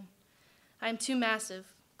join. I am too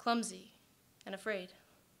massive, clumsy, and afraid.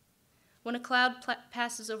 When a cloud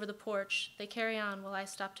passes over the porch, they carry on while I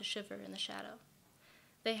stop to shiver in the shadow.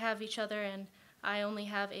 They have each other, and I only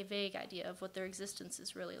have a vague idea of what their existence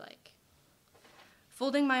is really like.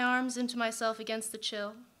 Folding my arms into myself against the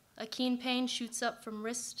chill, a keen pain shoots up from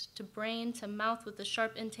wrist to brain to mouth with a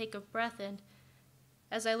sharp intake of breath, and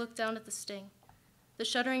as I look down at the sting, the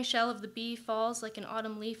shuddering shell of the bee falls like an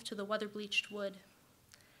autumn leaf to the weather-bleached wood.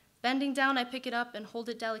 Bending down, I pick it up and hold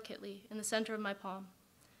it delicately in the center of my palm,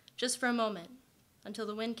 just for a moment, until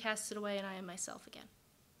the wind casts it away and I am myself again.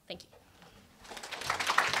 Thank you.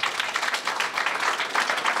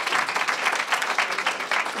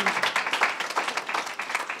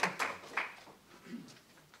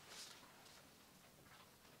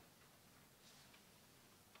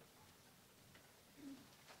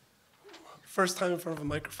 First time in front of a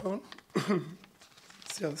microphone.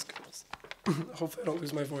 See how this goes. Hopefully I don't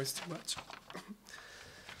lose my voice too much.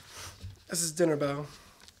 This is dinner bell.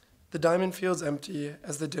 The diamond field's empty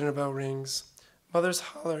as the dinner bell rings. Mothers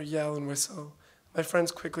holler, yell, and whistle. My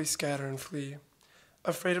friends quickly scatter and flee.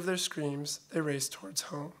 Afraid of their screams, they race towards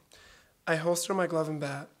home. I holster my glove and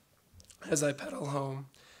bat as I pedal home,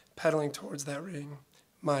 pedaling towards that ring,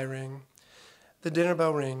 my ring. The dinner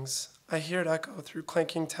bell rings. I hear it echo through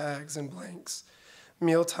clanking tags and blanks.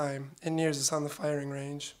 Mealtime, it nears us on the firing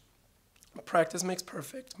range. Practice makes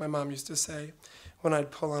perfect, my mom used to say, when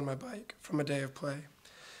I'd pull on my bike from a day of play.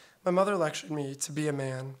 My mother lectured me to be a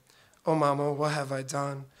man. Oh, mama, what have I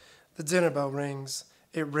done? The dinner bell rings.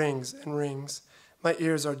 It rings and rings. My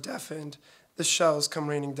ears are deafened. The shells come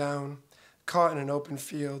raining down. Caught in an open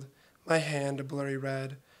field, my hand a blurry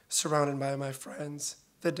red, surrounded by my friends,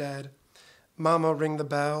 the dead. Mama, ring the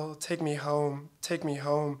bell. Take me home. Take me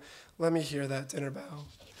home. Let me hear that dinner bell.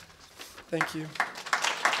 Thank you.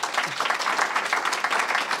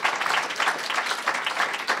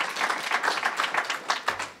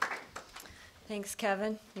 Thanks,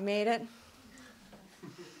 Kevin. You made it.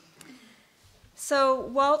 So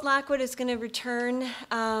Walt Lockwood is going to return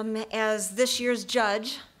as this year's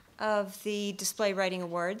judge of the Display Writing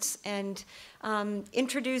Awards and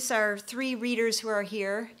introduce our 3 readers who are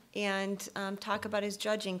here and talk about his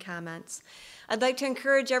judging comments. I'd like to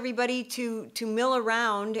encourage everybody to mill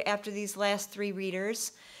around after these last 3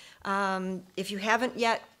 readers. If you haven't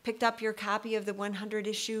yet picked up your copy of the 100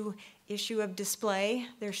 issue of Display,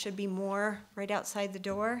 there should be more right outside the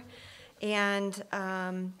door. And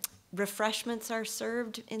refreshments are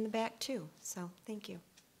served in the back too. So thank you.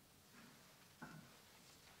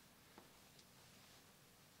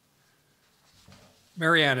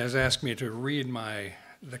 Marianne has asked me to read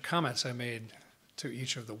the comments I made to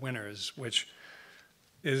each of the winners, which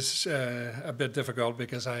is a bit difficult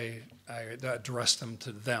because I addressed them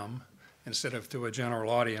to them instead of to a general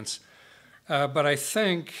audience. But I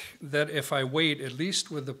think that if I wait, at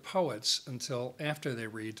least with the poets, until after they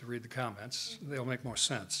read, to read the comments, they'll make more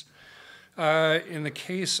sense. In the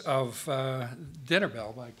case of Dinner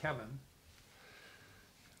Bell by Kevin,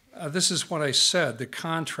 this is what I said: the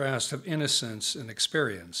contrast of innocence and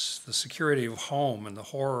experience, the security of home and the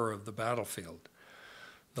horror of the battlefield,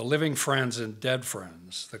 the living friends and dead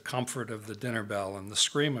friends, the comfort of the dinner bell and the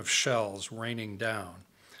scream of shells raining down,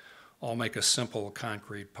 all make a simple,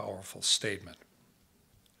 concrete, powerful statement.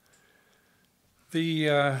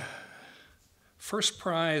 The first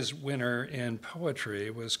prize winner in poetry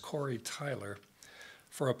was Corey Tyler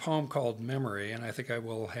for a poem called Memory, and I think I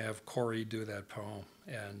will have Corey do that poem,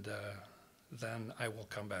 and then I will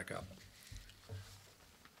come back up.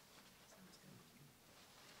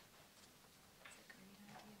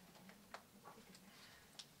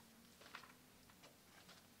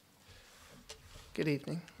 Good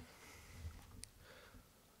evening.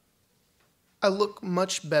 I look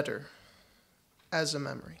much better as a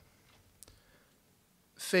memory.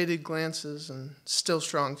 Faded glances and still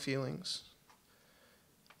strong feelings.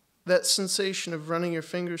 That sensation of running your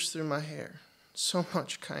fingers through my hair, so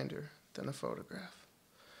much kinder than a photograph.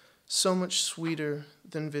 So much sweeter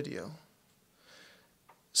than video.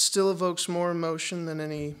 Still evokes more emotion than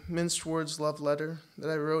any minced words love letter that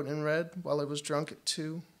I wrote and read while I was drunk at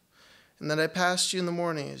 2. And that I passed you in the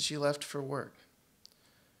morning as you left for work.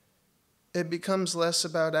 It becomes less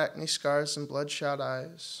about acne scars and bloodshot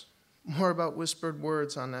eyes, more about whispered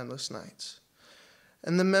words on endless nights,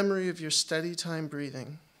 and the memory of your steady time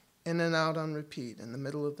breathing, in and out on repeat in the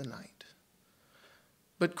middle of the night.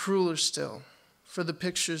 But crueler still, for the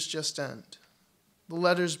pictures just end, the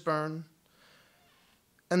letters burn,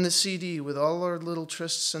 and the CD with all our little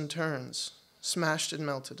trysts and turns, smashed and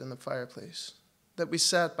melted in the fireplace, that we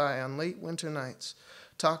sat by on late winter nights,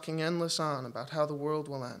 talking endless on about how the world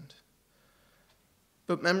will end.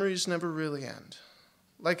 But memories never really end.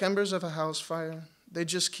 Like embers of a house fire, they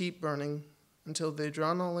just keep burning until they've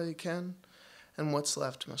drawn all they can, and what's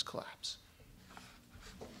left must collapse.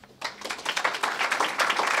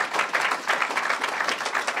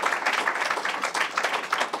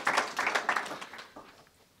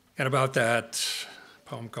 And about that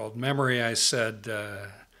poem called Memory, I said,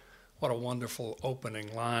 what a wonderful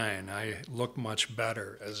opening line. I look much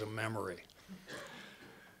better as a memory.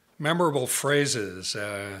 Memorable phrases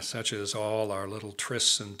such as all our little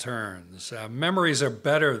trysts and turns. Memories are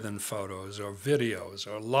better than photos or videos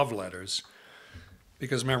or love letters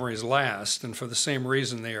because memories last, and for the same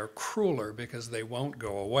reason they are crueler because they won't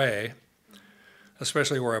go away,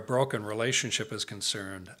 especially where a broken relationship is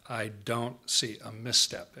concerned. I don't see a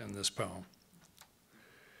misstep in this poem.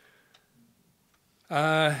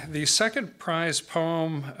 The second prize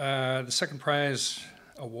poem, the second prize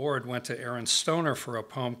award went to Aaron Stoner for a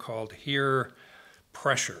poem called Here,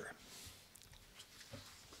 Pressure.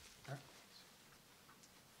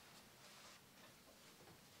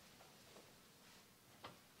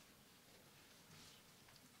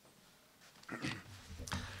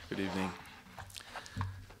 Good evening.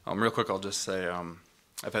 Real quick, I'll just say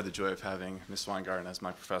I've had the joy of having Ms. Weingarten as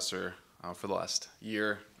my professor for the last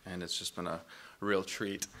year, and it's just been a real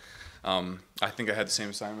treat. I think I had the same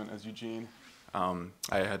assignment as Eugene. I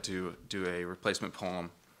had to do a replacement poem,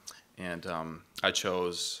 and I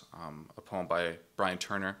chose a poem by Brian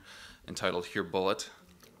Turner entitled Here Bullet.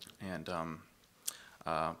 And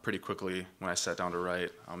pretty quickly, when I sat down to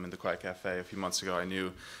write in the Quiet Cafe a few months ago, I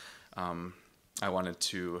knew I wanted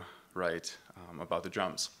to write about the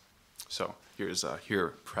drums. So here's Here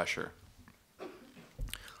Pressure.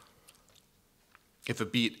 If a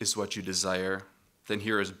beat is what you desire, then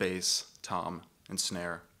here is bass, tom, and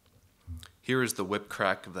snare. Here is the whip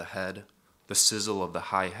crack of the head, the sizzle of the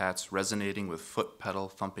hi-hats resonating with foot pedal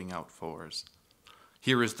thumping out fours.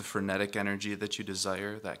 Here is the frenetic energy that you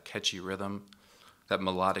desire, that catchy rhythm, that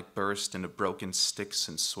melodic burst into broken sticks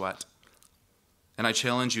and sweat. And I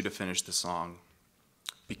challenge you to finish the song,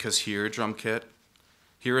 because here, drum kit,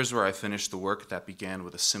 here is where I finish the work that began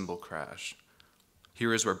with a cymbal crash.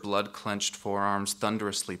 Here is where blood-clenched forearms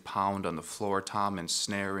thunderously pound on the floor tom and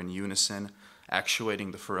snare in unison,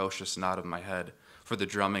 actuating the ferocious knot of my head for the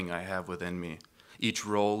drumming I have within me. Each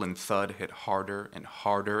roll and thud hit harder and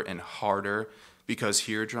harder and harder, because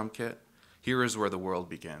here, drum kit, here is where the world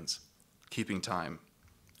begins, keeping time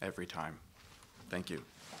every time. Thank you.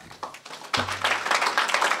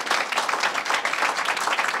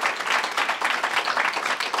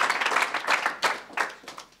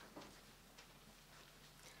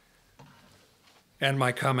 And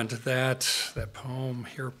my comment to that poem,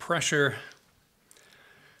 Here Pressure,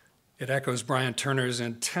 it echoes Brian Turner's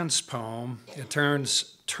intense poem. It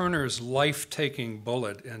turns Turner's life-taking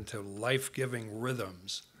bullet into life-giving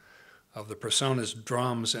rhythms of the Personas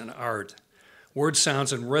drums and art. Word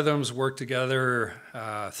sounds and rhythms work together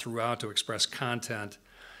throughout to express content.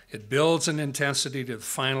 It builds an intensity to the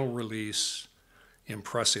final release,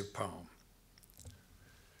 impressive poem.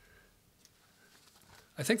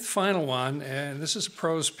 I think the final one, and this is a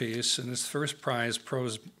prose piece, and it's the first prize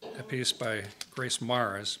prose piece by Grace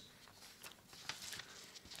Mars.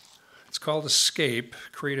 It's called Escape,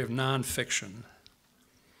 Creative Nonfiction.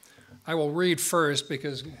 I will read first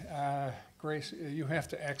because, Grace, you have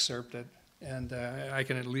to excerpt it, and I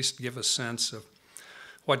can at least give a sense of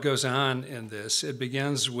what goes on in this. It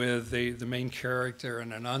begins with the main character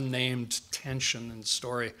and an unnamed tension in the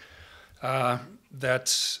story that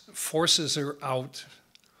forces her out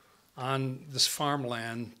on this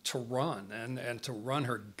farmland to run and to run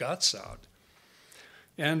her guts out.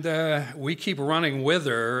 And we keep running with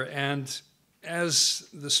her, and as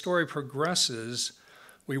the story progresses,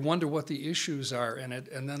 we wonder what the issues are in it,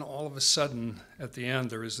 and then all of a sudden, at the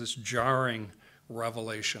end, there is this jarring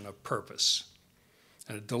revelation of purpose.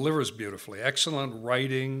 And it delivers beautifully. Excellent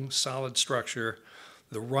writing, solid structure.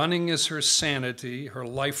 The running is her sanity, her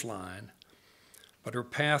lifeline, but her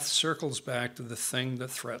path circles back to the thing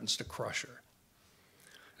that threatens to crush her.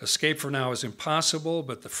 Escape for now is impossible,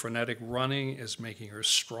 but the frenetic running is making her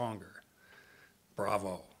stronger.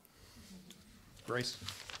 Bravo. Grace?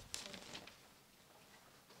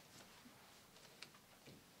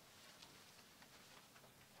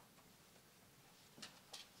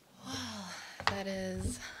 That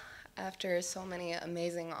is, after so many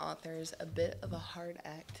amazing authors, a bit of a hard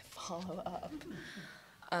act to follow up.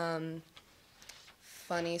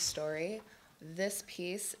 Funny story, this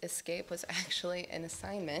piece, Escape, was actually an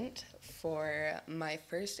assignment for my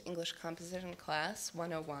first English composition class,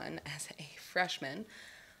 101, as a freshman.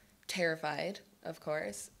 Terrified, of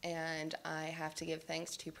course, and I have to give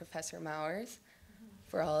thanks to Professor Mowers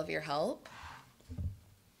for all of your help.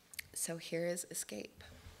 So here is Escape.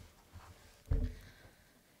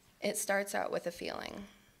 It starts out with a feeling,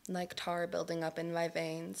 like tar building up in my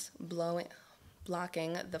veins, blocking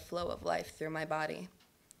the flow of life through my body.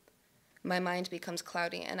 My mind becomes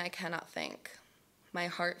cloudy and I cannot think. My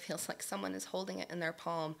heart feels like someone is holding it in their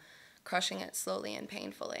palm, crushing it slowly and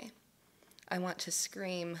painfully. I want to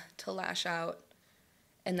scream, to lash out,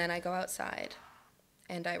 and then I go outside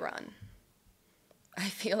and I run. I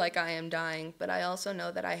feel like I am dying, but I also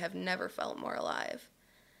know that I have never felt more alive.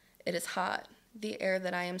 It is hot. The air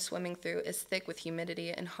that I am swimming through is thick with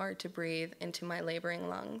humidity and hard to breathe into my laboring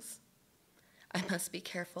lungs. I must be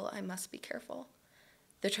careful, I must be careful.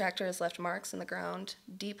 The tractor has left marks in the ground,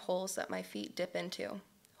 deep holes that my feet dip into,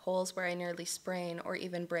 holes where I nearly sprain or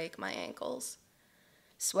even break my ankles.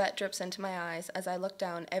 Sweat drips into my eyes as I look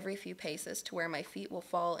down every few paces to where my feet will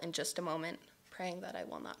fall in just a moment, praying that I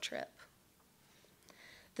will not trip.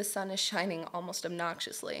 The sun is shining almost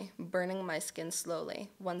obnoxiously, burning my skin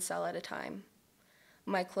slowly, one cell at a time.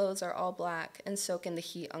 My clothes are all black and soak in the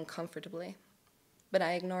heat uncomfortably, but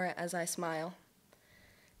I ignore it as I smile.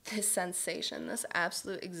 This sensation, this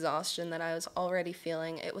absolute exhaustion that I was already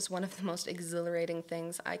feeling, it was one of the most exhilarating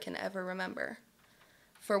things I can ever remember.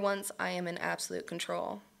 For once, I am in absolute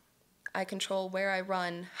control. I control where I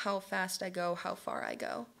run, how fast I go, how far I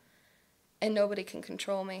go. And nobody can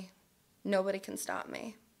control me. Nobody can stop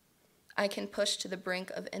me. I can push to the brink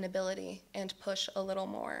of inability and push a little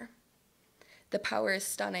more. The power is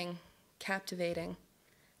stunning, captivating.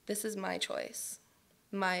 This is my choice,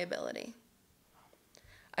 my ability.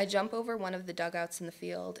 I jump over one of the dugouts in the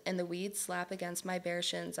field, and the weeds slap against my bare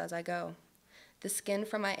shins as I go. The skin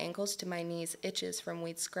from my ankles to my knees itches from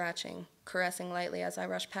weed scratching, caressing lightly as I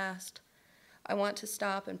rush past. I want to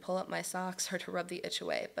stop and pull up my socks or to rub the itch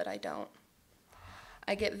away, but I don't.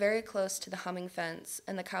 I get very close to the humming fence,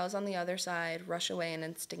 and the cows on the other side rush away in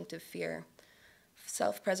instinctive fear,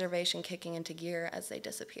 self-preservation kicking into gear as they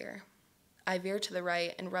disappear. I veer to the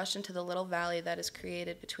right and rush into the little valley that is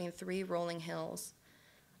created between three rolling hills.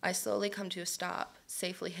 I slowly come to a stop,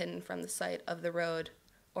 safely hidden from the sight of the road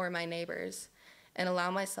or my neighbors, and allow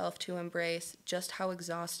myself to embrace just how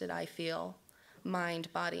exhausted I feel,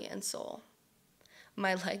 mind, body, and soul.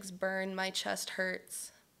 My legs burn, my chest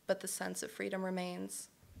hurts, but the sense of freedom remains.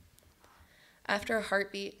 After a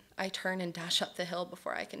heartbeat, I turn and dash up the hill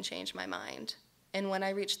before I can change my mind. And when I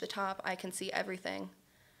reach the top, I can see everything.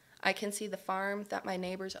 I can see the farm that my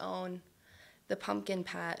neighbors own, the pumpkin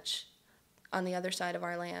patch on the other side of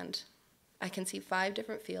our land. I can see 5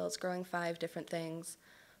 different fields growing 5 different things: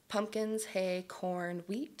 pumpkins, hay, corn,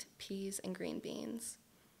 wheat, peas, and green beans.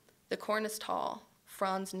 The corn is tall.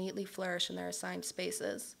 Fronds neatly flourish in their assigned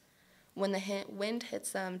spaces. When the wind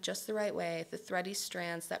hits them just the right way, the thready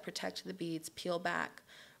strands that protect the beads peel back,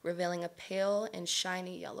 revealing a pale and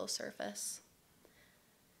shiny yellow surface.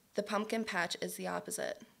 The pumpkin patch is the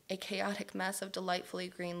opposite, a chaotic mess of delightfully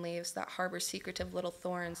green leaves that harbor secretive little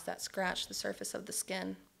thorns that scratch the surface of the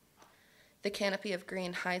skin. The canopy of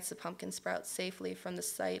green hides the pumpkin sprouts safely from the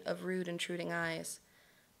sight of rude, intruding eyes.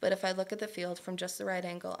 But if I look at the field from just the right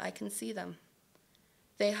angle, I can see them.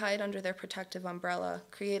 They hide under their protective umbrella,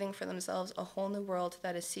 creating for themselves a whole new world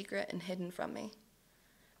that is secret and hidden from me.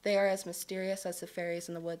 They are as mysterious as the fairies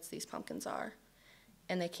in the woods, these pumpkins are,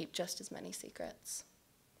 and they keep just as many secrets.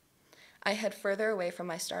 I head further away from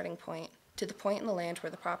my starting point, to the point in the land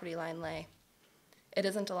where the property line lay. It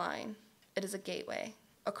isn't a line, it is a gateway,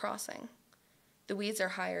 a crossing. The weeds are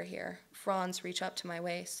higher here, fronds reach up to my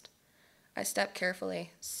waist. I step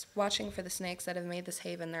carefully, watching for the snakes that have made this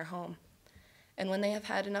haven their home. And when they have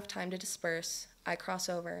had enough time to disperse, I cross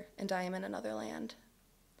over, and I am in another land.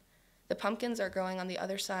 The pumpkins are growing on the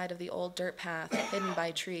other side of the old dirt path, hidden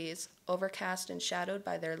by trees, overcast and shadowed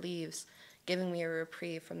by their leaves, giving me a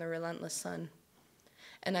reprieve from the relentless sun.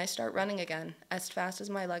 And I start running again, as fast as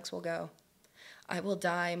my legs will go. I will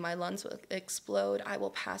die, my lungs will explode, I will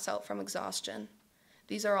pass out from exhaustion.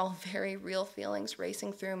 These are all very real feelings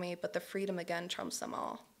racing through me, but the freedom again trumps them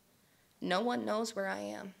all. No one knows where I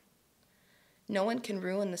am. No one can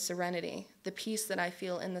ruin the serenity, the peace that I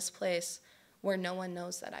feel in this place where no one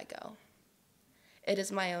knows that I go. It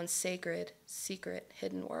is my own sacred, secret,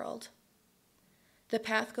 hidden world. The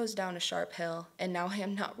path goes down a sharp hill, and now I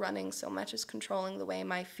am not running so much as controlling the way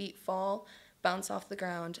my feet fall, bounce off the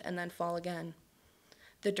ground, and then fall again.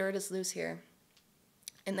 The dirt is loose here,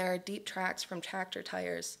 and there are deep tracks from tractor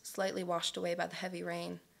tires, slightly washed away by the heavy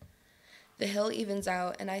rain. The hill evens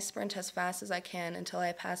out, and I sprint as fast as I can until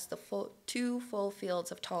I pass the two full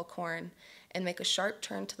fields of tall corn and make a sharp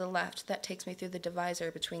turn to the left that takes me through the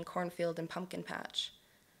divisor between cornfield and pumpkin patch.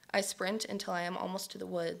 I sprint until I am almost to the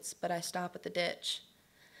woods, but I stop at the ditch.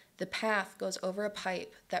 The path goes over a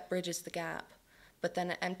pipe that bridges the gap, but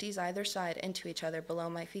then it empties either side into each other below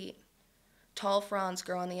my feet. Tall fronds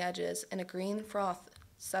grow on the edges, and a green froth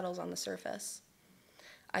settles on the surface.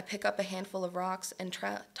 I pick up a handful of rocks and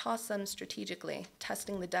toss them strategically,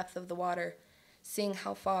 testing the depth of the water, seeing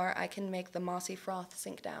how far I can make the mossy froth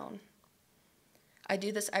sink down. I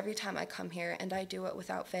do this every time I come here, and I do it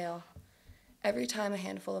without fail. Every time a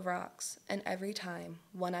handful of rocks, and every time,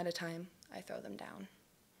 one at a time, I throw them down.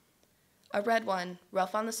 A red one,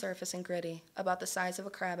 rough on the surface and gritty, about the size of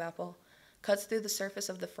a crabapple, cuts through the surface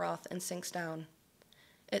of the froth and sinks down.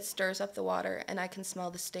 It stirs up the water, and I can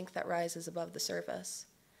smell the stink that rises above the surface.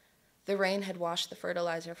 The rain had washed the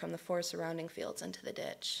fertilizer from the 4 surrounding fields into the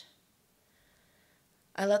ditch.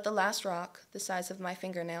 I let the last rock, the size of my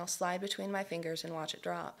fingernail, slide between my fingers and watch it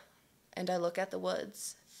drop. And I look at the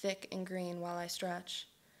woods, thick and green, while I stretch.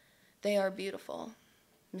 They are beautiful,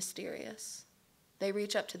 mysterious. They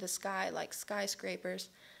reach up to the sky like skyscrapers,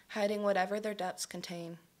 hiding whatever their depths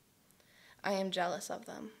contain. I am jealous of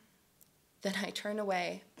them. Then I turn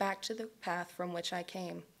away, back to the path from which I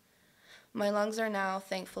came. My lungs are now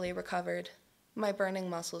thankfully recovered. My burning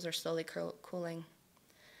muscles are slowly cooling.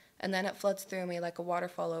 And then it floods through me like a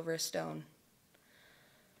waterfall over a stone.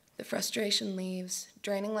 The frustration leaves,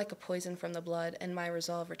 draining like a poison from the blood, and my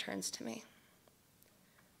resolve returns to me.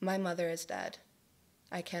 My mother is dead.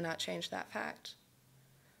 I cannot change that fact.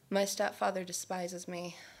 My stepfather despises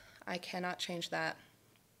me. I cannot change that.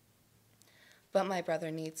 But my brother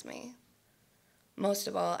needs me. Most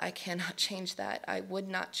of all, I cannot change that. I would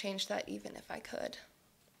not change that even if I could.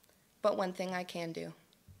 But one thing I can do.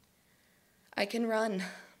 I can run.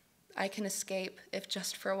 I can escape, if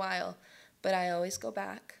just for a while, but I always go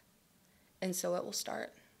back. And so it will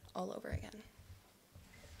start all over again.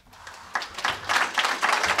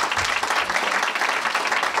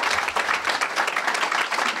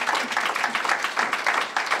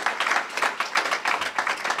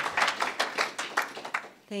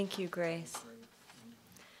 Thank you, Grace.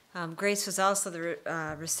 Grace was also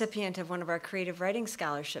the recipient of one of our creative writing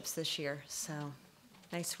scholarships this year, so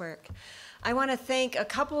nice work. I want to thank a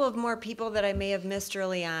couple of more people that I may have missed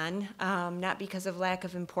early on, not because of lack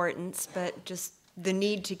of importance, but just the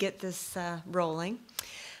need to get this rolling.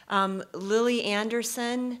 Lily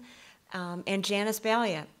Anderson and Janice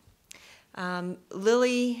Balliot.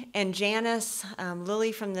 Lily and Janice,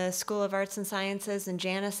 Lily from the School of Arts and Sciences and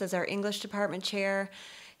Janice as our English department chair,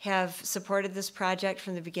 have supported this project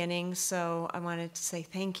from the beginning, so I wanted to say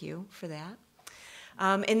thank you for that.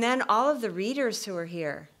 And then all of the readers who are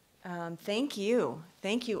here, thank you.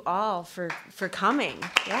 Thank you all for coming.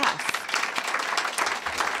 Yes.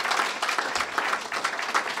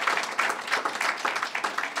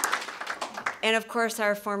 And of course,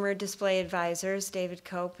 our former display advisors, David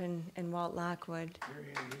Cope and Walt Lockwood.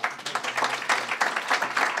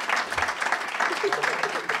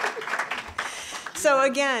 So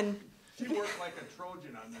again, She worked like a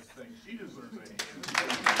Trojan on this thing. She deserves a hand.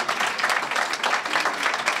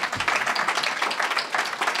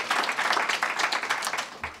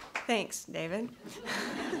 thanks, David.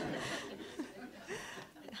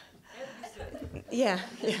 Yeah.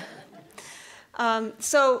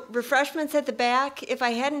 So refreshments at the back. If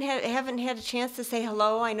I haven't had a chance to say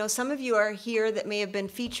hello, I know some of you are here that may have been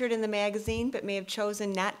featured in the magazine, but may have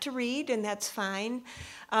chosen not to read, and that's fine.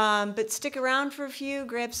 But stick around for a few,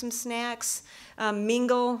 grab some snacks,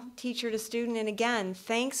 mingle teacher to student, and again,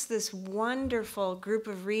 thanks this wonderful group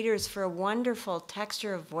of readers for a wonderful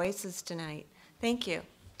texture of voices tonight. Thank you.